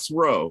last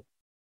row.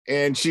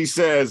 And she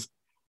says,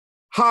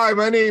 hi,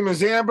 my name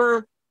is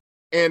Amber.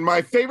 And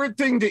my favorite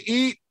thing to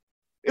eat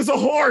is a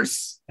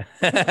horse.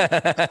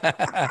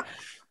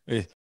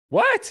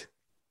 What?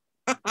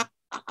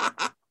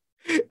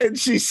 And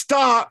she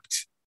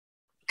stopped,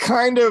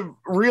 kind of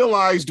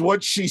realized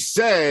what she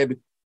said,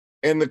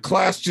 and the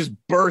class just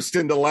burst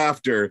into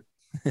laughter.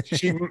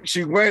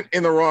 She went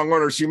in the wrong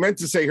order. She meant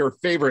to say her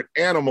favorite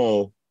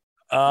animal.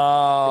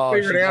 Oh,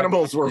 her favorite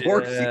animals were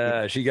horses.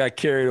 Yeah, she got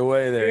carried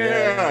away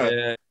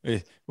there. Yeah.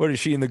 What is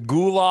she in the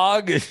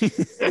gulag?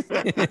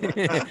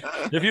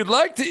 If you'd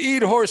like to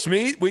eat horse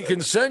meat, we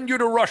can send you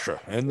to Russia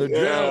and the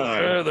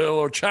jail,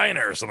 or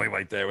China or something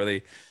like that, where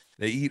they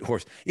eat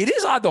horse. It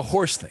is odd, the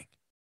horse thing,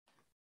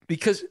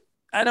 because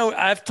I know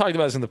I've talked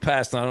about this in the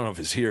past, and I don't know if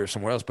it's here or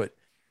somewhere else, but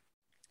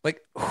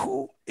like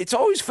it's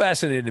always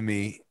fascinated to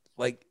me,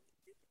 like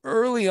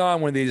early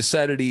on when they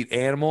decided to eat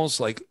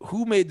animals, like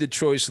who made the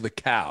choice of the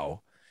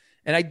cow?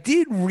 And I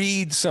did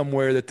read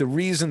somewhere that the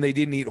reason they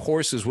didn't eat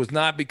horses was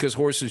not because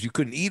you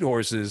couldn't eat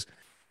horses,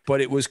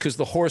 but it was because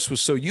the horse was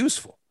so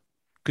useful.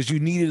 Because you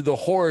needed the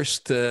horse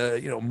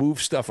to,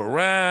 move stuff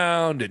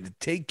around and to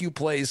take you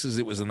places.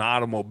 It was an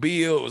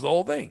automobile. It was the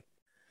whole thing.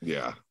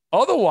 Yeah.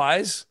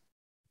 Otherwise,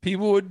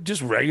 people would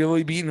just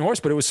regularly be eating horse,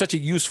 but it was such a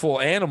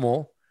useful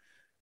animal,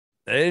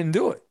 they didn't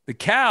do it. The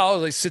cow,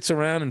 like, sits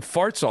around and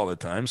farts all the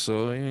time,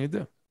 so you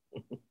do.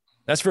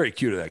 That's very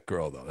cute of that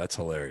girl, though. That's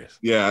hilarious.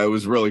 Yeah, it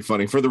was really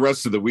funny. For the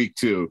rest of the week,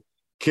 too,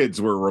 kids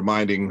were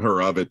reminding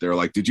her of it. They're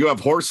like, did you have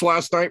horse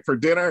last night for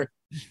dinner?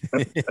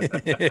 Great.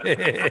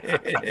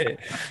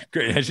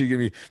 She's going to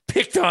be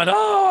picked on.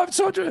 Oh, I'm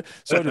so no,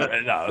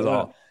 it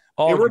was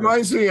all it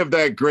reminds me of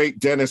that great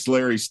Dennis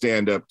Leary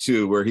stand-up,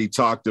 too, where he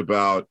talked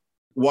about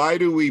why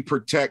do we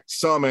protect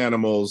some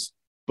animals,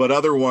 but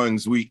other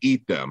ones we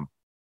eat them?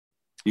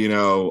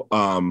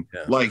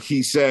 Like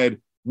he said,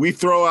 we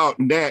throw out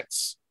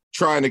nets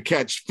trying to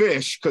catch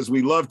fish because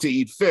we love to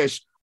eat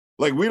fish.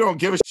 Like, we don't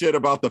give a shit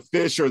about the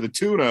fish or the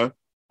tuna,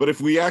 but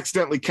if we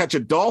accidentally catch a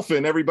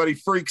dolphin, everybody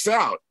freaks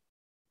out.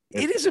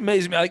 It is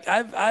amazing. Like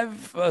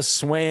I've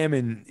swam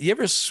in. You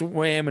ever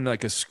swam in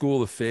like a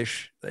school of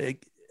fish?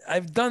 Like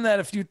I've done that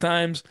a few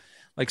times,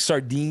 like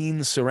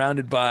sardines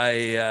surrounded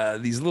by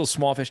these little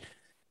small fish,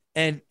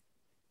 and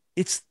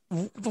it's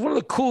one of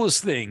the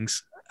coolest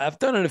things. I've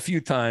done it a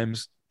few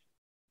times,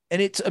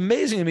 and it's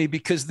amazing to me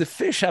because the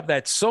fish have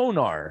that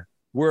sonar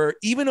where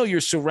even though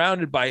you're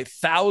surrounded by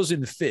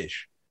 1,000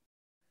 fish,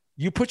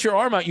 you put your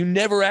arm out, you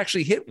never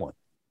actually hit one.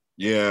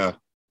 Yeah.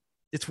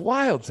 It's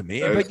wild to me,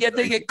 but yet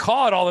they get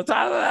caught all the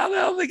time. How the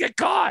hell do they get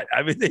caught?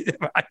 I mean,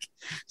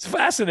 it's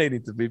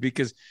fascinating to me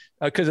because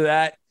of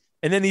that.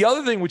 And then the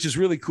other thing, which is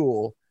really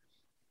cool,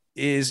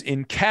 is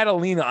in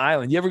Catalina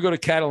Island. You ever go to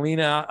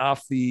Catalina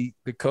off the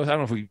coast? I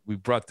don't know if we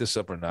brought this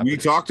up or not. We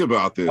talked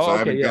about this. I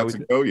haven't got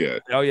to go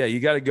yet. Oh yeah, you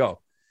got to go.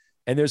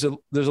 And there's a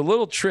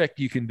little trick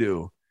you can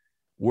do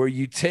where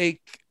you take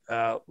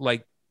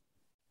like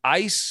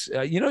ice.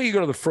 You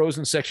go to the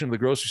frozen section of the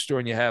grocery store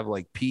and you have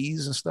like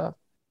peas and stuff.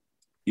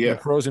 Yeah,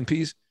 frozen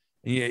peas,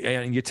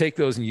 and you take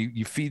those and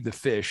you feed the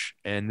fish,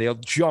 and they'll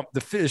jump.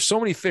 There's so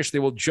many fish, they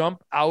will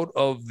jump out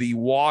of the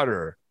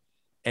water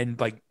and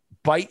like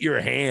bite your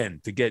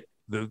hand to get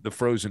the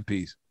frozen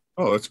peas.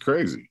 Oh, that's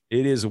crazy!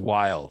 It is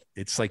wild.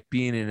 It's like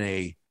being in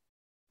a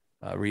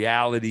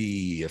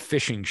reality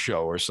fishing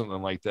show or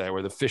something like that,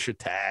 where the fish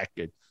attack.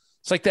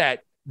 It's like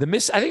that. I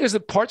think it's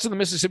the parts of the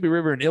Mississippi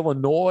River in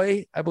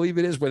Illinois, I believe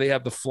it is, where they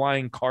have the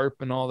flying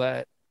carp and all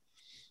that.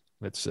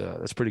 That's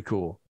pretty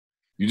cool.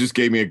 You just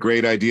gave me a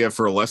great idea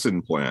for a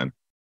lesson plan.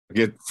 I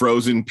get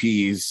frozen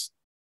peas.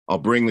 I'll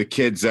bring the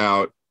kids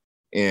out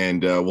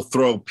and we'll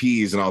throw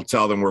peas and I'll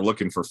tell them we're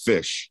looking for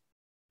fish.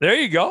 There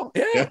you go.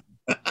 Yeah.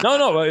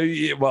 No.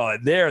 Well,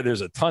 there's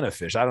a ton of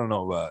fish. I don't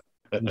know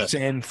about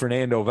San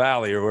Fernando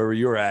Valley or wherever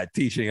you're at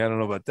teaching. I don't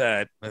know about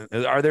that.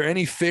 Are there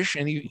any fish?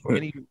 Any?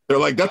 They're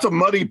like, that's a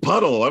muddy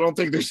puddle. I don't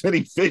think there's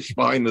any fish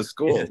behind the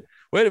school. Yeah.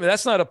 Wait a minute.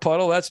 That's not a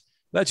puddle.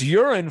 That's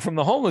urine from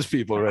the homeless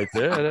people right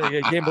there.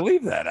 I can't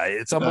believe that.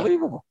 It's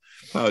unbelievable.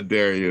 How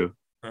dare you?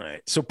 All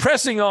right. So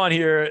pressing on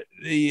here,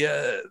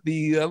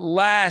 the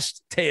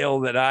last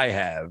tale that I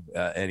have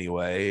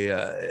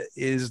anyway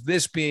is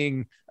this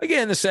being,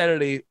 again, the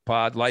Saturday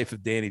pod, Life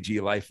of Danny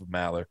G, Life of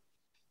Maller.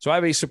 So I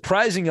have a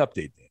surprising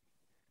update.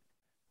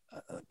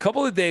 A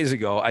couple of days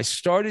ago, I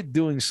started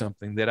doing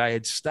something that I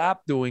had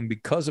stopped doing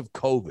because of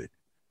COVID.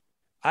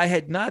 I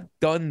had not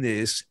done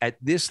this at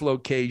this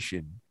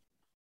location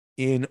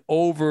in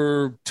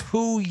over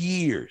 2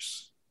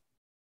 years.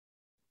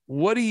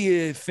 What do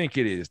you think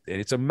it is,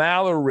 Dan? It's a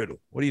Maller riddle.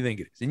 What do you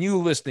think it is? And you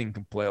listening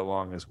can play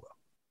along as well.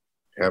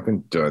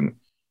 Haven't done.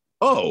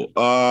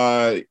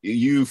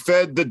 You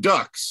fed the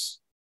ducks.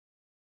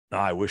 No,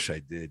 I wish I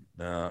did.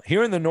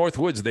 Here in the North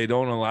Woods, they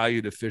don't allow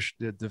you to feed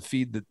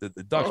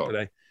the ducks,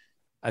 but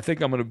I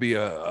think I'm going to be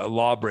a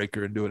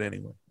lawbreaker and do it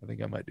anyway. I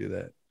think I might do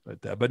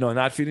that. But no,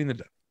 not feeding the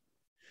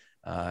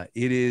duck.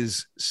 It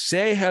is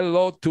say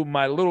hello to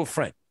my little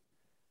friend,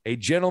 a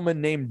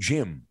gentleman named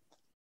Jim.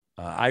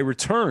 I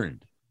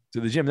returned to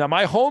the gym. Now,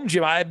 my home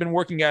gym, I had been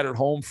working out at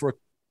home for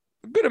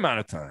a good amount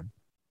of time.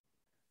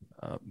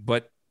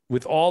 But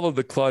with all of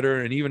the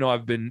clutter, and even though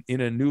I've been in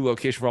a new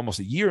location for almost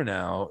a year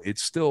now,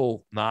 it's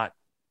still not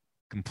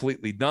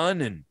completely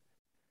done. And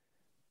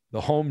the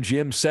home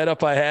gym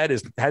setup I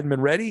hadn't been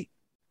ready.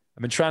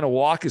 I've been trying to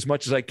walk as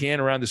much as I can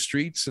around the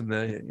streets and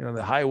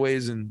the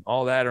highways and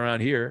all that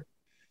around here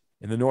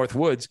in the North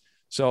Woods.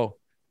 So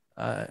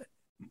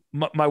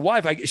my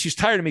wife, she's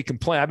tired of me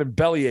complaining. I've been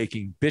belly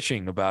aching,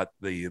 bitching about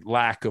the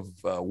lack of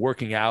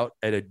working out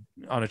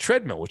on a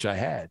treadmill, which I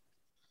had.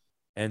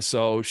 And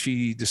so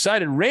she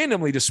decided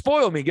randomly to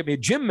spoil me, get me a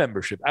gym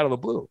membership out of the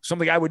blue,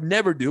 something I would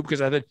never do because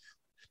I thought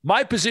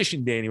my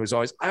position, Danny, was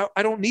always,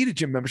 I don't need a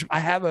gym membership. I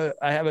have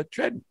a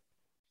treadmill.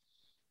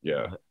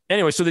 Yeah.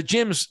 Anyway, so the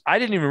gyms, I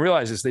didn't even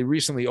realize this. They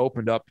recently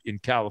opened up in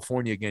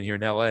California again, here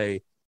in LA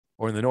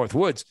or in the North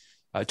Woods,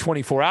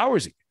 24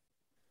 hours ago.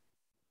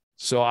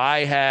 So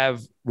I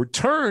have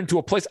returned to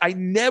a place I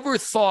never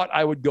thought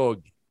I would go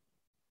again.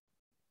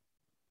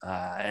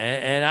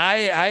 And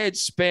I had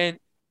spent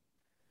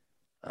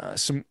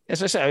as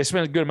I said, I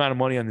spent a good amount of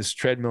money on this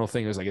treadmill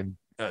thing. It was like an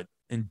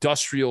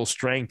industrial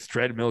strength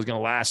treadmill. Is going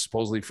to last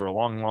supposedly for a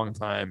long, long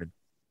time. And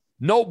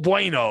no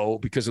bueno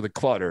because of the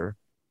clutter.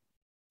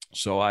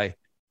 So I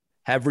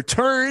have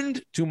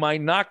returned to my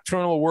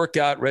nocturnal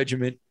workout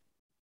regimen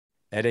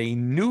at a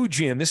new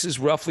gym. This is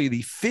roughly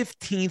the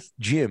 15th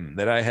gym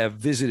that I have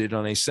visited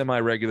on a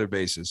semi-regular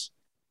basis.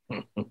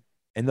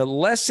 And the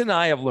lesson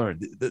I have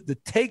learned, the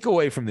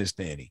takeaway from this,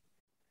 Danny,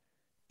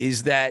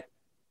 is that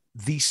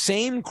the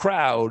same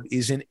crowd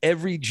is in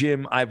every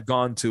gym I've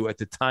gone to at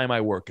the time I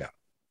work out.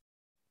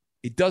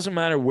 It doesn't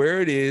matter where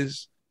it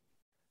is.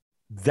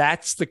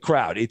 That's the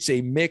crowd. It's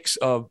a mix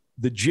of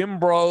the gym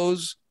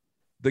bros,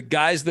 the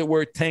guys that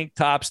wear tank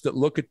tops that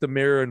look at the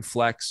mirror and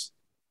flex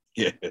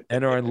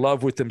and are in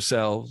love with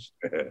themselves.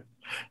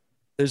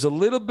 There's a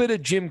little bit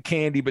of gym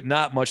candy, but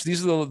not much.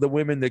 These are the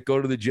women that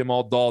go to the gym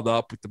all dolled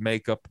up with the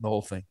makeup and the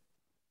whole thing.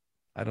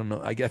 I don't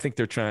know. I think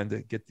they're trying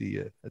to get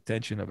the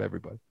attention of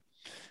everybody.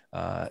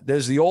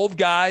 There's the old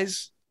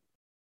guys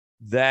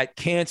that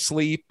can't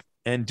sleep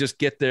and just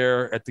get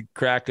there at the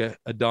crack of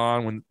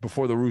dawn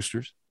before the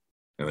roosters.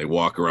 And they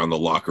walk around the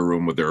locker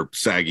room with their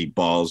saggy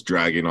balls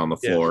dragging on the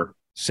floor.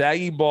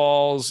 Saggy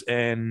balls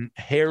and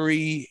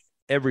hairy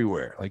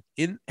everywhere.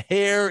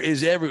 Hair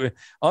is everywhere.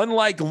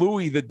 Unlike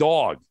Louie the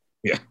dog,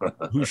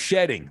 who's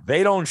shedding.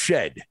 They don't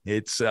shed.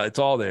 It's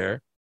all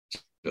there.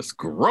 Just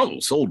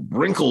gross, old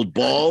wrinkled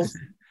balls.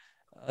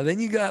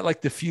 Then you got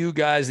like the few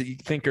guys that you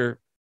think are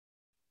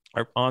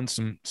on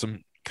some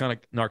kind of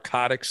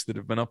narcotics that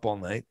have been up all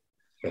night.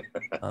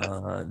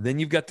 Then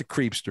you've got the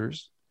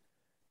creepsters.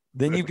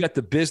 Then you've got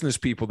the business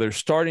people that are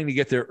starting to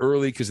get there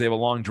early because they have a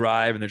long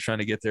drive and they're trying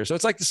to get there. So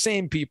it's like the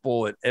same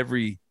people at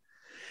every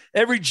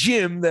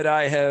gym that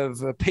I have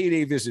paid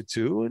a visit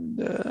to.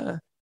 And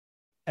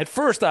at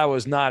first I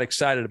was not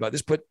excited about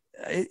this, but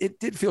it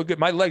did feel good.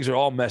 My legs are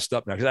all messed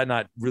up now because I've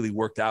not really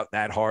worked out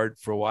that hard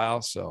for a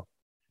while. So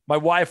my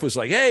wife was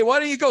like, hey, why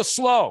don't you go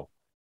slow?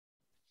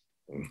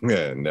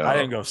 Yeah, no. I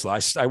didn't go slow.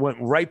 I went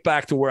right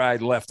back to where I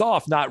left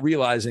off, not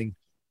realizing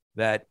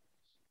that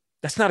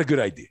that's not a good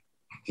idea.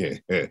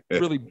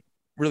 Really,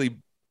 really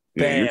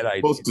bad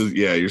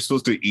idea. You're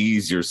supposed to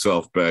ease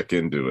yourself back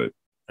into it.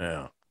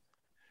 Yeah.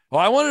 Well,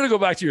 I wanted to go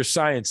back to your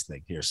science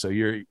thing here. So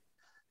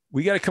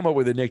we got to come up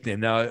with a nickname.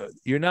 Now,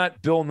 you're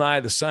not Bill Nye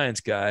the Science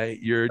Guy.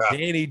 You're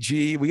Danny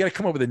G. We got to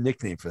come up with a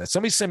nickname for that.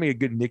 Somebody send me a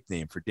good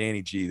nickname for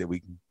Danny G that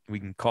we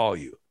can call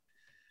you.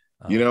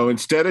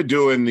 Instead of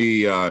doing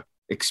the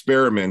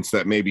experiments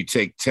that maybe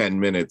take 10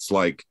 minutes,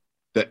 like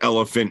the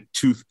elephant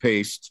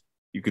toothpaste,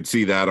 you could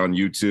see that on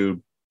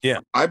YouTube. Yeah.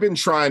 I've been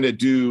trying to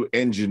do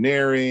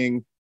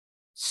engineering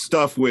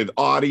stuff with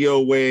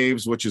audio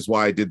waves, which is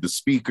why I did the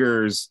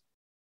speakers.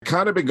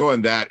 Kind of been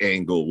going that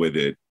angle with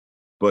it.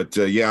 But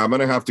I'm going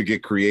to have to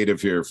get creative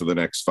here for the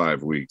next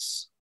 5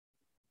 weeks.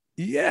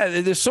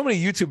 Yeah, there's so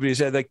many YouTube videos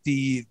that like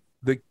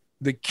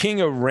the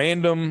king of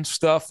random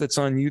stuff that's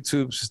on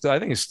YouTube. I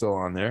think it's still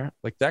on there.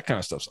 Like that kind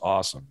of stuff's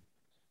awesome.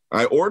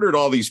 I ordered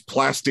all these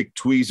plastic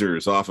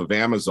tweezers off of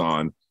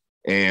Amazon,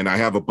 and I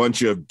have a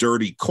bunch of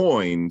dirty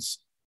coins.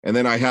 And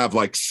then I have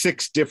like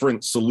 6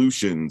 different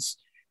solutions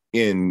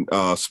in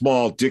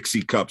small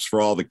Dixie cups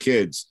for all the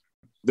kids.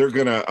 They're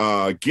going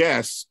to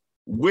guess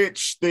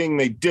which thing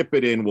they dip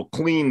it in will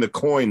clean the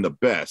coin the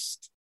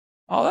best.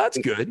 Oh, that's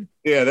good.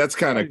 Yeah, that's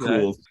kind of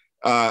cool.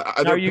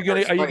 Are you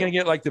gonna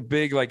get like the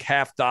big like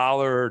 $50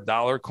 or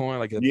dollar coin?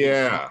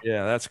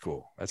 That's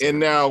cool.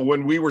 Now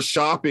when we were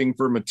shopping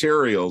for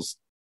materials,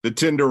 the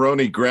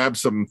Tenderoni grabbed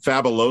some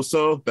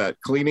Fabuloso,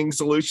 that cleaning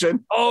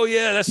solution. Oh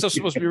yeah, that's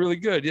supposed to be really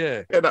good.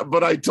 Yeah.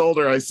 But I told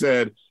her, I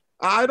said,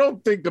 I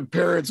don't think the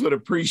parents would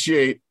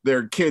appreciate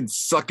their kids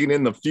sucking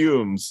in the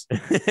fumes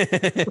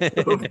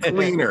of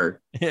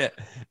cleaner.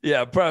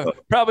 Yeah.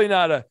 Probably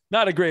not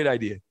a great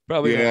idea.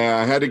 Probably. Yeah,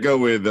 I had to go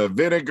with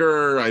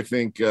vinegar. I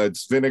think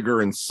it's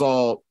vinegar and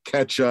salt,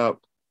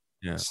 ketchup,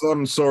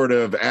 some sort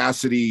of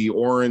acidy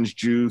orange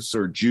juice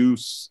or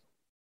juice.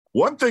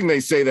 One thing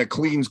they say that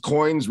cleans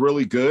coins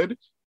really good,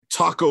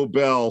 Taco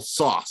Bell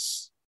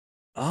sauce.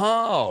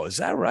 Oh, is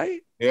that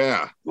right?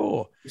 Yeah.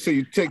 Cool. So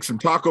you take some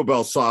Taco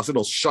Bell sauce,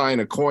 it'll shine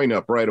a coin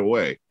up right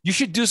away. You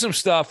should do some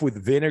stuff with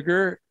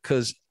vinegar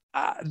because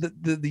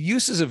the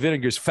uses of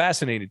vinegar is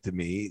fascinating to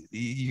me.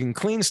 You can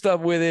clean stuff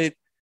with it.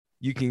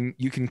 You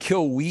can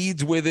kill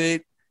weeds with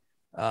it.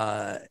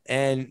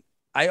 And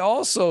I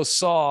also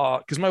saw,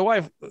 because my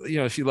wife,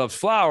 she loves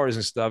flowers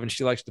and stuff, and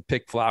she likes to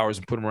pick flowers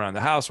and put them around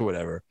the house or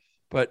whatever.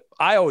 But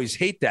I always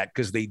hate that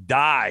because they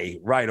die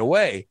right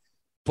away.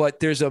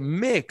 But there's a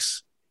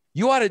mix.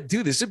 You ought to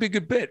do this. It'd be a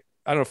good bit.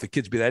 I don't know if the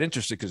kids be that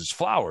interested because it's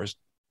flowers,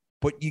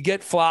 but you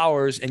get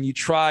flowers and you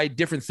try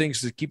different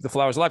things to keep the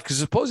flowers alive. Because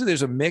supposedly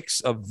there's a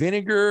mix of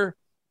vinegar,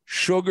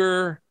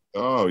 sugar.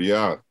 Oh,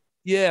 yeah.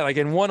 Yeah, like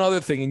in one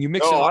other thing. And you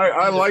mix it.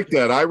 I like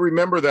that. I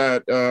remember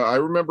that. I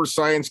remember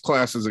science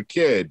class as a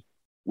kid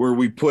where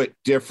we put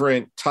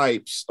different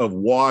types of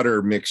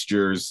water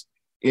mixtures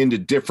into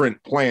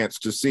different plants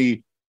to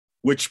see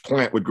which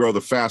plant would grow the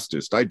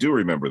fastest. I do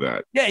remember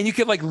that. Yeah, and you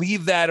could like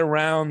leave that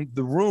around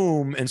the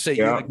room and say,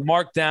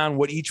 mark down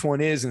what each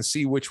one is and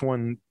see which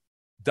one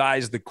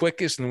dies the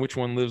quickest and which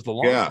one lives the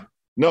longest. Yeah.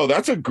 No,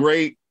 that's a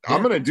great,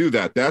 I'm going to do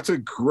that. That's a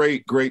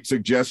great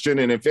suggestion.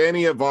 And if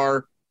any of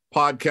our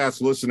podcast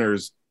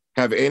listeners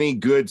have any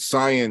good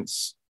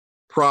science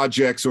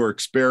projects or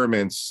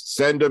experiments,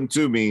 send them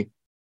to me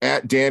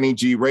at Danny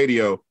G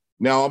Radio.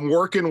 Now I'm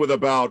working with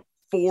about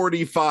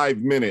 45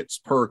 minutes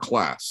per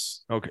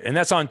class. Okay. And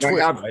that's on Twitter,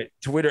 right?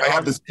 Twitter. I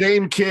have the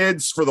same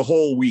kids for the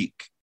whole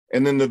week.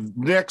 And then the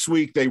next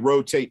week they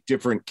rotate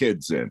different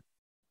kids in.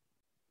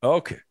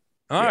 Okay.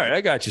 All right.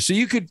 I got you. So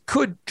you could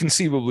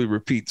conceivably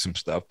repeat some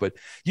stuff, but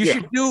you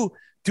should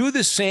do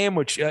the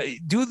sandwich,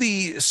 do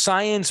the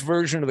science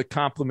version of the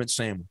compliment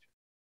sandwich.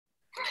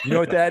 You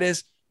know what that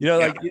is?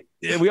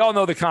 We all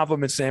know the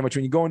compliment sandwich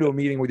when you go into a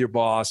meeting with your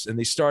boss and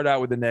they start out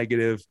with a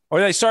negative, or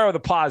they start with a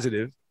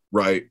positive,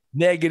 right?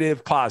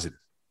 Negative, positive.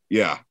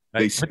 Yeah,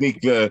 right? They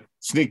sneak the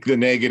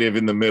negative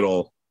in the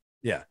middle.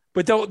 Yeah,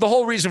 but the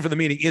whole reason for the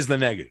meeting is the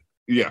negative.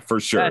 Yeah, for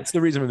sure. That's the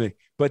reason for me.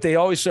 But they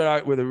always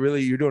start out with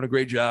you're doing a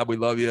great job. We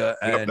love you.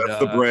 And that's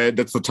the bread.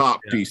 That's the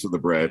top piece of the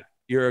bread.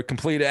 You're a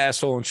complete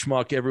asshole and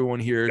schmuck. Everyone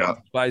here. Yeah,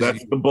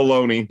 that's the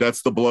bologna.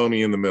 That's the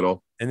bologna in the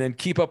middle. And then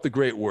keep up the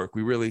great work.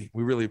 We really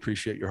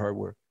appreciate your hard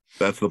work.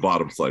 That's the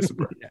bottom slice of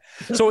bread. Yeah.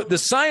 So the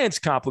science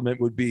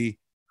compliment would be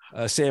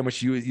a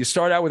sandwich. You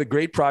start out with a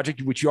great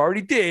project, which you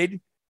already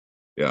did.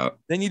 Yeah.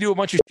 Then you do a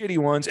bunch of shitty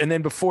ones. And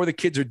then before the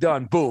kids are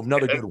done, boom,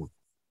 another good one.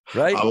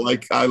 Right.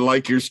 I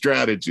like your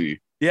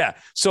strategy. Yeah.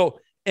 So,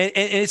 and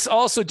it's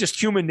also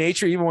just human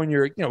nature, even when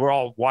we're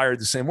all wired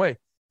the same way.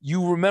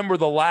 You remember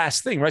the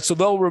last thing, right? So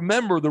they'll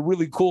remember the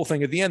really cool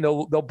thing at the end.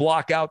 They'll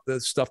block out the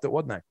stuff that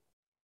wasn't there.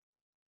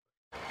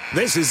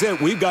 This is it.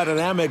 We've got an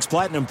Amex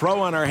Platinum Pro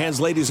on our hands,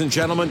 ladies and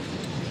gentlemen.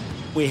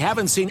 We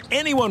haven't seen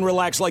anyone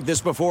relax like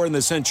this before in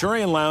the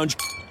Centurion Lounge.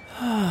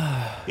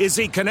 Is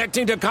he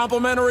connecting to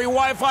complimentary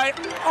Wi-Fi?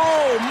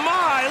 Oh,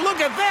 my. Look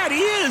at that.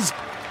 He is.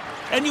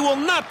 And you will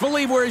not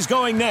believe where he's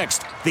going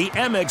next. The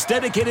Amex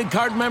dedicated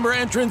card member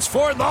entrance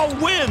for the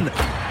win.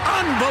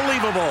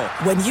 Unbelievable.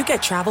 When you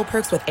get travel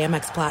perks with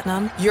Amex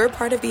Platinum, you're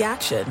part of the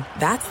action.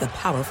 That's the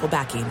powerful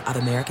backing of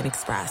American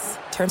Express.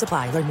 Terms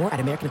apply. Learn more at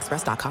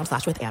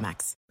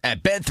americanexpress.com/withAmex.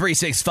 At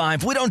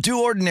Bet365, we don't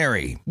do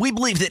ordinary. We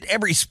believe that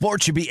every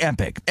sport should be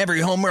epic.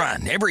 Every home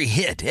run, every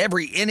hit,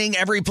 every inning,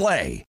 every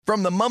play.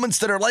 From the moments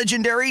that are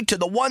legendary to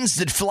the ones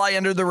that fly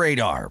under the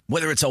radar.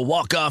 Whether it's a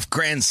walk-off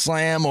grand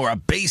slam or a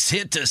base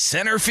hit to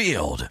center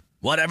field.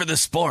 Whatever the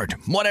sport,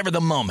 whatever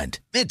the moment,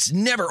 it's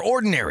never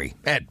ordinary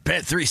at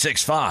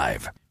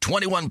Bet365.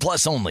 21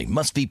 plus only.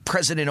 Must be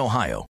present in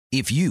Ohio.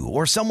 If you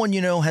or someone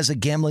you know has a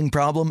gambling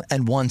problem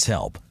and wants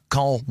help,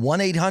 call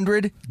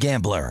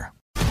 1-800-GAMBLER.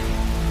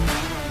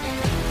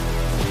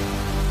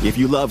 If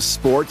you love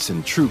sports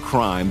and true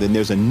crime, then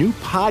there's a new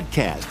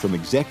podcast from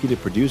executive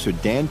producer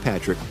Dan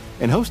Patrick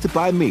and hosted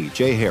by me,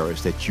 Jay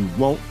Harris, that you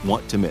won't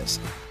want to miss.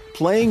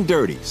 Playing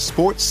Dirty: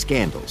 Sports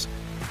Scandals.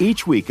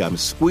 Each week, I'm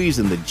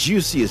squeezing the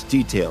juiciest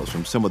details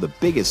from some of the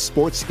biggest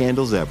sports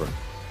scandals ever.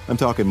 I'm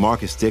talking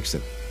Marcus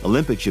Dixon,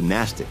 Olympic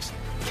gymnastics,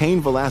 Cain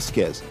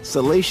Velasquez,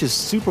 salacious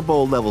Super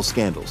Bowl-level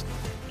scandals.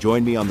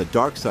 Join me on the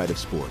dark side of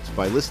sports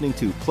by listening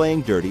to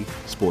Playing Dirty: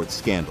 Sports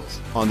Scandals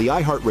on the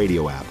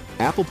iHeartRadio app,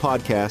 Apple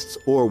Podcasts,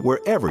 or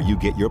wherever you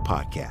get your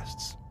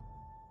podcasts.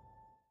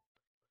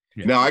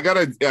 Now, I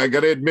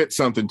gotta admit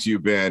something to you,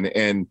 Ben,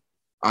 and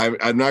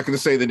I'm not going to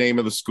say the name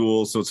of the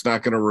school, so it's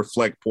not going to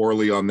reflect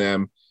poorly on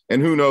them.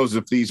 And who knows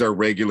if these are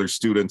regular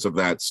students of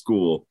that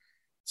school.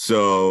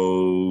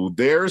 So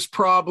there's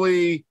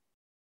probably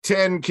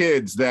 10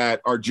 kids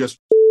that are just.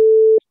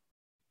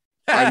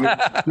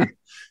 Can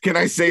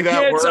I say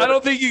that word? I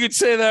don't think you could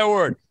say that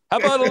word. How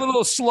about a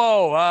little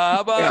slow?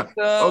 How about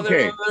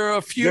okay? There are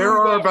a few. There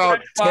are about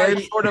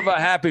 10 short of a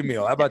Happy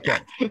Meal. How about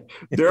that?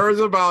 There is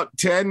about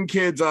 10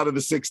 kids out of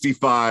the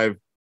 65.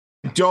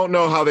 Don't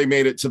know how they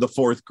made it to the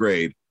 4th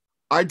grade.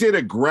 I did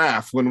a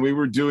graph when we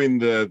were doing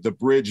the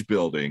bridge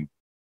building.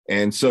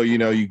 And so,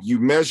 you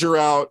measure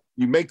out,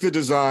 you make the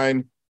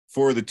design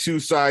for the two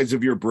sides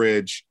of your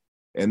bridge,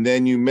 and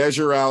then you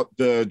measure out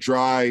the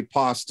dry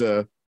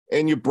pasta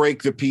and you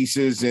break the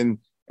pieces and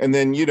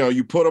then,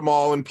 you put them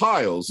all in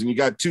piles and you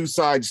got two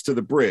sides to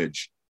the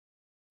bridge.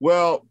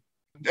 Well,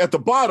 at the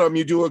bottom,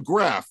 you do a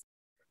graph.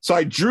 So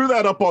I drew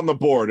that up on the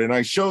board and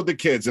I showed the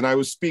kids and I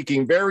was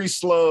speaking very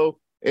slow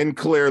and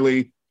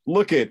clearly.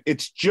 Look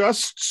it's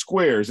just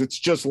squares. It's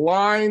just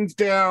lines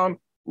down,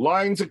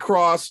 lines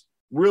across.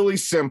 Really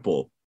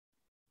simple.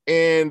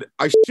 And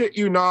I shit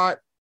you not,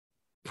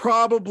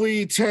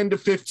 probably 10 to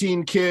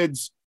 15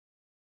 kids.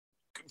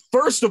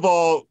 First of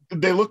all,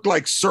 they looked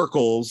like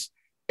circles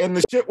and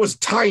the shit was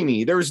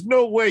tiny. There's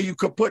no way you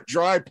could put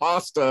dry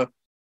pasta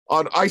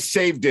on. I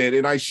saved it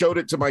and I showed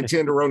it to my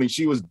tenderoni.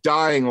 She was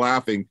dying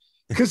laughing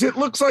because it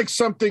looks like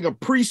something a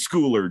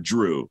preschooler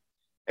drew.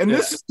 And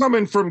this is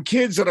coming from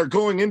kids that are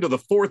going into the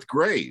 4th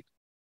grade.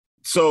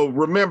 So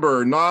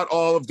remember, not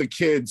all of the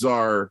kids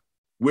are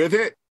with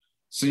it.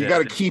 So you got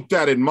to keep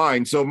that in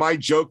mind. So my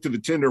joke to the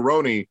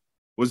tenderoni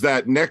was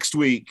that next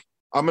week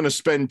I'm going to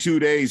spend 2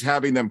 days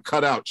having them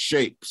cut out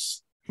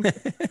shapes.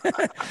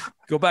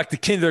 Go back to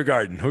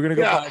kindergarten. We're going to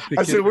go back to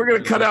I said we're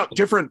going to cut out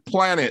different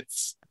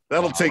planets.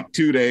 That'll take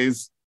 2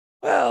 days.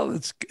 Well,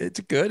 it's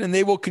good. And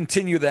they will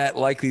continue that,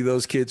 likely,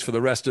 those kids, for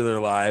the rest of their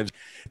lives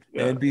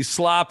and be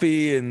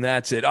sloppy. And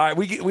that's it. All right.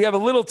 We have a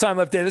little time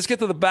left there. Let's get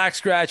to the back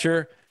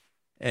scratcher.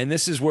 And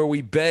this is where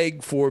we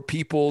beg for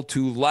people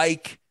to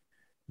like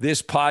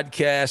this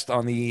podcast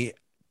on the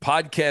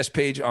podcast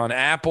page on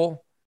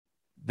Apple.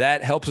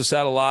 That helps us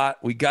out a lot.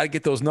 We got to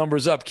get those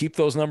numbers up. Keep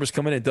those numbers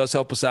coming in. It does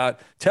help us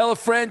out. Tell a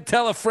friend,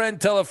 tell a friend,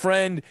 tell a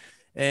friend.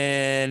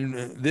 And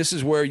this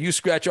is where you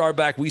scratch our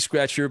back, we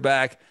scratch your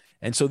back.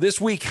 And so this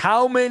week,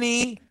 how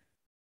many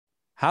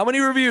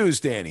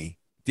reviews, Danny,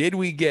 did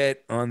we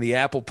get on the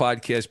Apple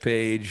podcast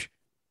page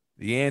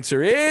The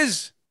answer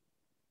is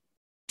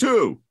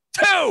 2.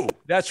 2.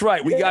 That's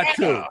right. We got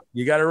 2.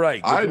 You got it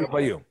right. Good by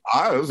you.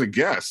 I was a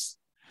guess.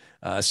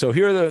 So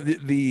here are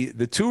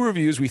the 2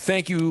 reviews. We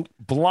thank you,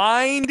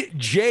 Blind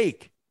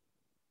Jake.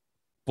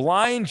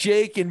 Blind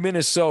Jake in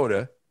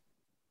Minnesota.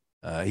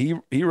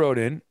 He wrote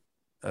in,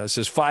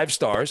 says 5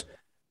 stars.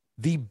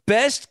 The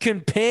best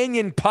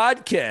companion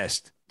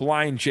podcast,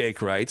 Blind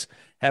Jake writes,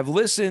 have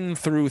listened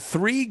through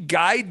 3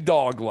 guide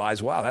dog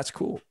lives. Wow, that's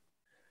cool.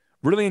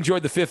 Really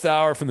enjoyed the 5th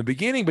hour from the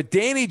beginning, but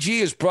Danny G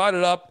has brought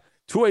it up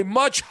to a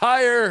much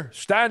higher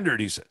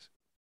standard, he says.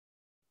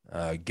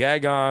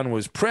 Gagon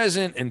was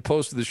present and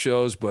posted the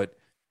shows, but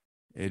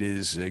it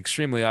is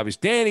extremely obvious.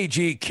 Danny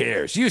G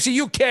cares.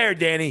 You care,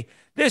 Danny.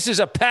 This is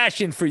a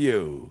passion for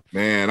you.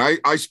 Man,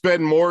 I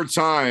spend more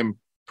time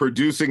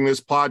producing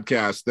this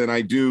podcast than I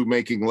do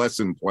making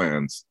lesson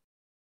plans.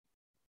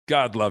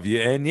 God love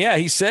you. And yeah,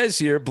 he says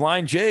here,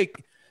 Blind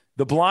Jake,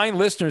 the blind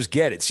listeners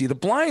get it. See, the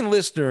blind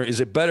listener is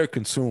a better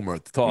consumer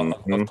of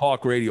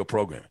talk radio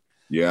programming.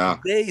 Yeah.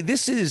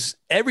 This is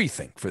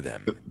everything for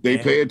them. They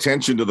pay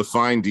attention to the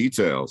fine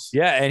details.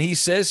 Yeah, and he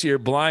says here,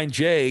 Blind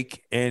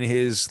Jake and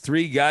his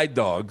 3 guide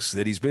dogs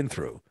that he's been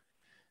through,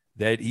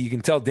 that you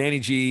can tell Danny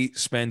G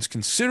spends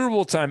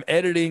considerable time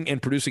editing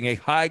and producing a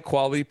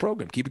high-quality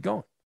program. Keep it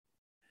going.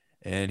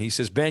 And he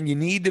says, Ben, you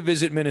need to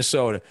visit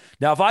Minnesota.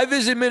 Now, if I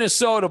visit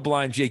Minnesota,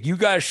 Blind Jake, you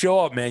got to show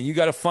up, man. You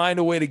got to find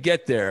a way to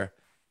get there.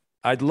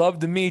 I'd love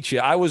to meet you.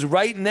 I was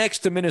right next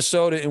to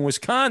Minnesota in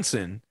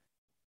Wisconsin.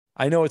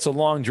 I know it's a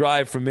long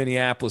drive from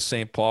Minneapolis,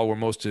 St. Paul, where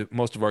most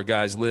of our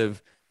guys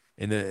live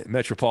in the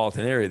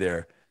metropolitan area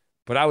there.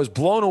 But I was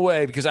blown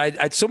away because I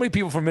had so many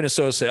people from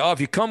Minnesota say, oh,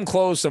 if you come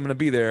close, I'm going to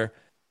be there.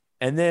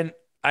 And then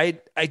I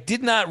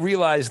did not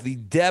realize the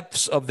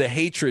depths of the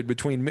hatred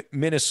between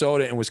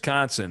Minnesota and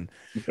Wisconsin,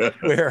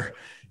 where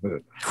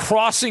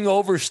crossing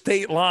over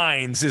state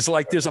lines is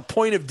like there's a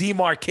point of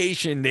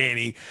demarcation,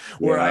 Danny,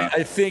 where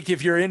I think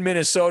if you're in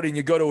Minnesota and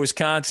you go to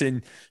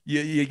Wisconsin,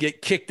 you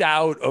get kicked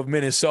out of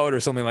Minnesota or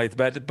something like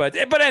that.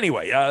 But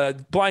anyway,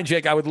 Blind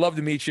Jake, I would love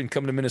to meet you and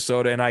come to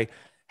Minnesota. And I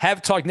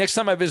have talked, next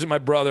time I visit my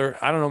brother,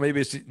 I don't know,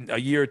 maybe it's a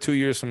year or 2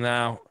 years from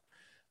now,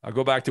 I'll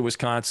go back to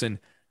Wisconsin.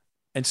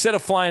 Instead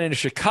of flying into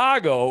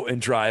Chicago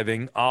and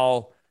driving,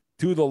 I'll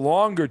do the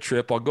longer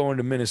trip. I'll go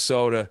into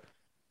Minnesota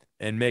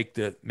and make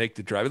the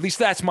drive. At least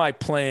that's my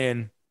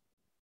plan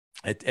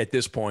at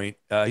this point.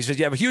 He says,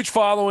 you have a huge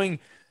following.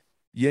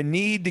 You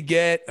need to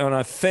get an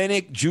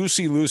authentic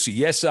Juicy Lucy.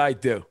 Yes, I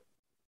do.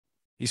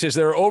 He says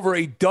there are over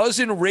a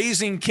dozen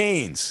Raising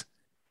Cane's.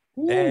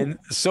 Ooh. And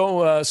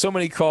so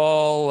many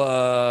call.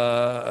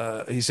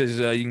 He says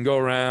you can go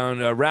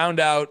around, round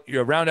out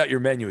your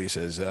menu. He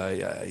says,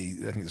 I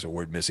think there's a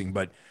word missing,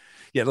 but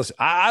yeah. Listen,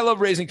 I love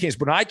Raising Cane's,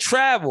 but when I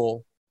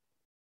travel,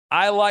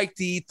 I like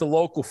to eat the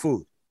local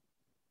food.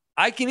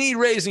 I can eat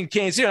Raising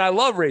Cane's here, and I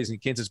love Raising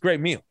Cane's. It's a great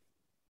meal,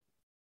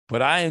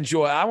 but I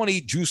want to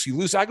eat Juicy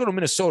Lucy. I go to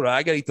Minnesota,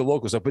 I got to eat the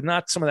local stuff, but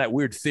not some of that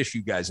weird fish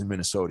you guys in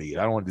Minnesota eat.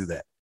 I don't want to do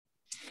that.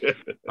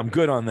 I'm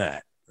good on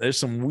that. There's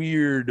some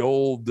weird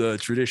old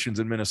traditions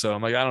in Minnesota.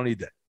 I'm like, I don't need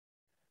that.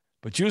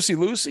 But Juicy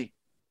Lucy,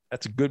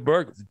 that's a good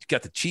burger. You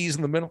got the cheese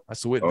in the middle.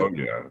 That's the way to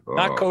do it. Yeah.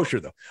 Not kosher,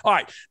 though. All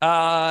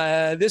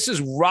right. This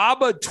is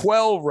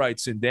Rabba12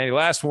 writes in, Danny.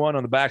 Last one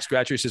on the back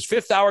scratcher. He says,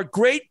 5th hour,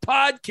 great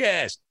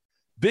podcast.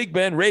 Big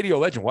Ben radio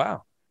legend.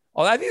 Wow.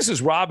 Oh, I think this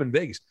is Rob in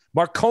Vegas.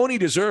 Marconi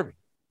deserving.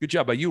 Good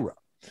job by you,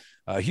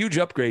 Rob. Huge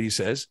upgrade, he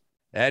says.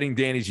 Adding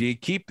Danny G.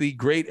 Keep the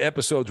great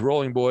episodes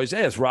rolling, boys.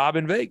 Hey, it's Rob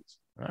in Vegas.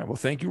 All right. Well,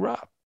 thank you,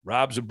 Rob.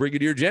 Rob's a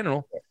brigadier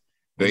general.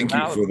 Thank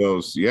you for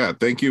those. Yeah,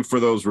 thank you for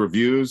those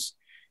reviews.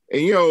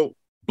 And,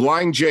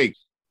 Blind Jake,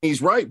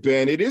 he's right,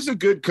 Ben. It is a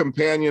good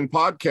companion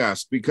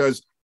podcast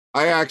because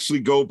I actually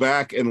go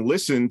back and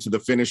listen to the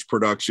finished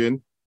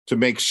production to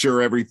make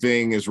sure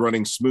everything is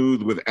running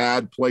smooth with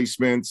ad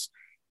placements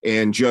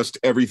and just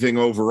everything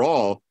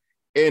overall.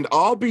 And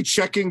I'll be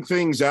checking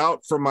things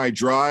out from my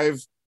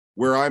drive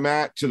where I'm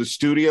at to the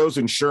studios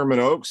in Sherman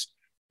Oaks.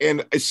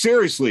 And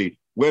seriously,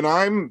 when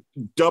I'm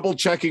double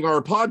checking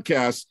our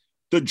podcast,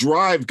 the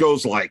drive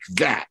goes like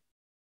that.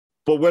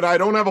 But when I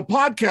don't have a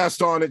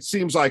podcast on, it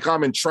seems like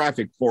I'm in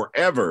traffic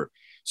forever.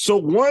 So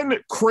one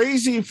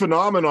crazy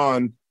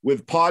phenomenon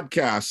with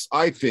podcasts,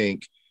 I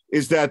think,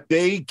 is that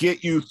they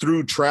get you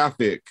through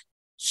traffic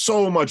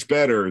so much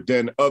better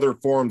than other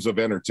forms of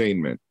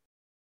entertainment.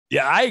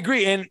 Yeah, I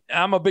agree. And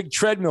I'm a big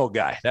treadmill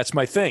guy. That's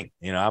my thing.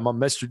 I'm a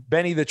Mr.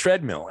 Benny the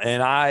treadmill.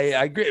 And I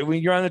agree.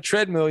 When you're on the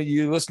treadmill,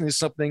 you listen to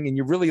something and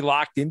you're really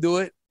locked into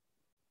it.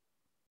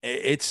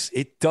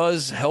 It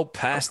does help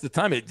pass the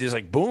time. It's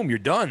like, boom, you're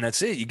done.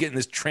 That's it. You get in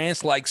this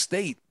trance-like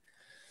state.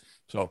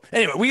 So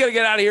anyway, we got to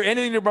get out of here.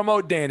 Anything to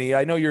promote, Danny?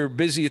 I know you're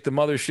busy at the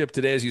mothership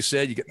today, as you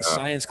said. You get the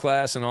science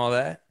class and all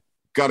that.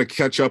 Got to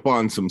catch up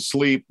on some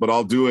sleep, but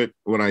I'll do it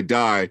when I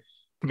die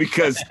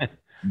because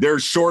they're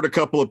short a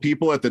couple of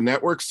people at the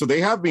network. So they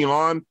have me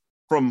on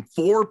from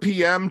 4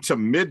 p.m. to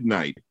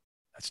midnight.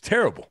 That's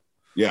terrible.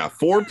 Yeah,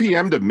 4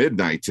 p.m. to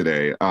midnight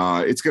today.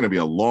 It's going to be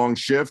a long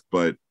shift,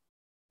 but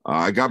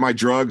I got my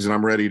drugs and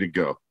I'm ready to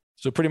go.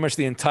 So pretty much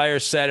the entire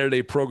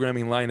Saturday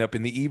programming lineup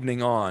in the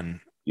evening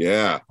on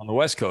the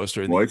West Coast.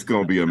 It's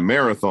going to be a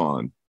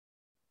marathon.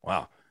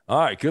 Wow. All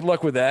right. Good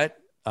luck with that.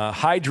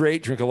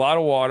 Hydrate, drink a lot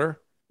of water.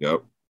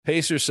 Yep.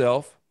 Pace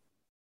yourself.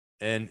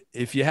 And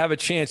if you have a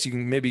chance, you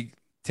can maybe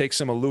take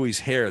some of Louie's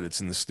hair that's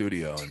in the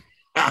studio.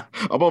 I'm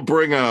going to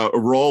bring a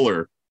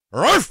roller.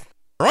 Ruff!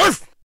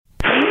 Ruff!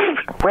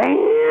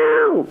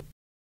 You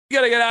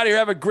got to get out of here.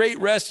 Have a great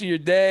rest of your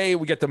day.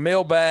 We got the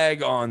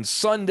mailbag on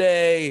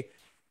Sunday,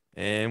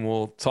 and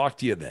we'll talk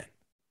to you then.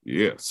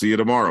 Yeah. See you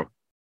tomorrow.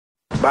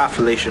 Bye,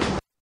 Felicia.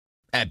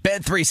 At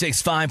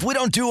Bet365, we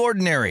don't do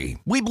ordinary.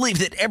 We believe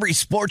that every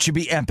sport should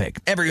be epic.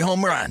 Every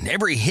home run,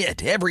 every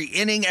hit, every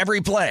inning, every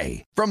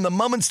play. From the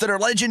moments that are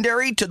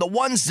legendary to the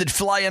ones that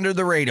fly under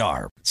the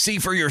radar. See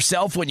for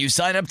yourself when you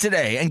sign up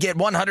today and get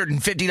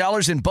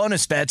 $150 in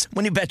bonus bets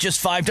when you bet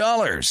just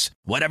 $5.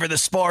 Whatever the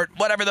sport,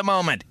 whatever the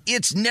moment,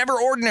 it's never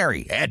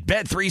ordinary at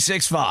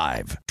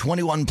Bet365.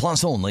 21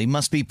 plus only.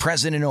 Must be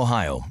present in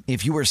Ohio.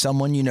 If you or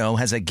someone you know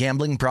has a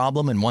gambling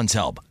problem and wants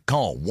help,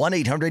 call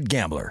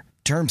 1-800-GAMBLER.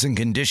 Terms and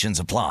conditions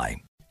apply.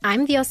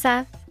 I'm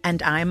Diosa.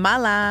 And I'm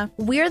Mala.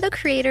 We're the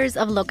creators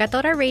of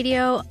Locatora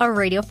Radio, a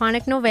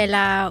radiophonic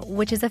novela,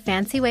 which is a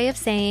fancy way of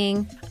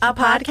saying a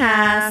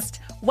podcast.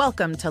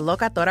 Welcome to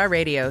Locatora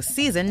Radio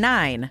Season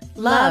 9.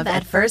 Love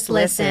at First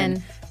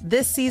Listen.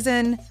 This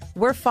season,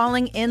 we're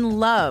falling in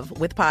love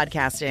with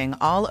podcasting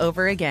all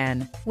over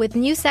again. With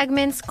new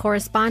segments,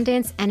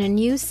 correspondence, and a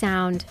new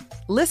sound.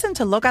 Listen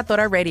to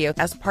Locatora Radio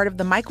as part of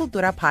the Michael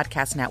Dura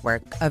Podcast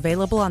Network.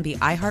 Available on the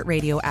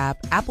iHeartRadio app,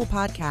 Apple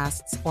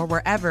Podcasts, or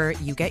wherever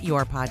you get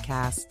your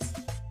podcasts.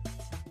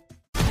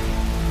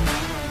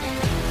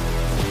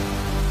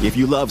 If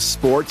you love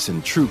sports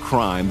and true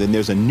crime, then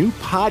there's a new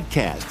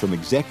podcast from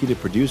executive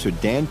producer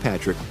Dan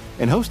Patrick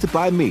and hosted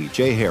by me,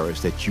 Jay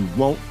Harris, that you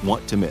won't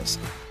want to miss.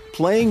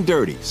 Playing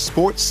Dirty: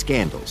 Sports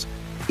Scandals.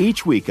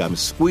 Each week, I'm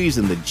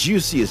squeezing the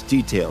juiciest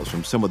details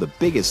from some of the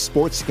biggest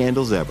sports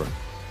scandals ever.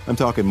 I'm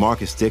talking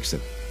Marcus Dixon,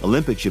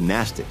 Olympic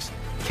gymnastics,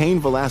 Cain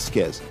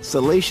Velasquez,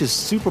 salacious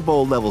Super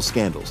Bowl-level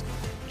scandals.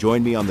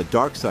 Join me on the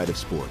dark side of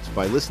sports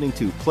by listening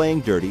to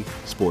Playing Dirty: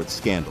 Sports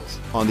Scandals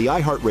on the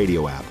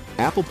iHeartRadio app,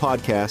 Apple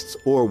Podcasts,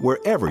 or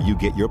wherever you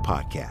get your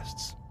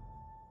podcasts.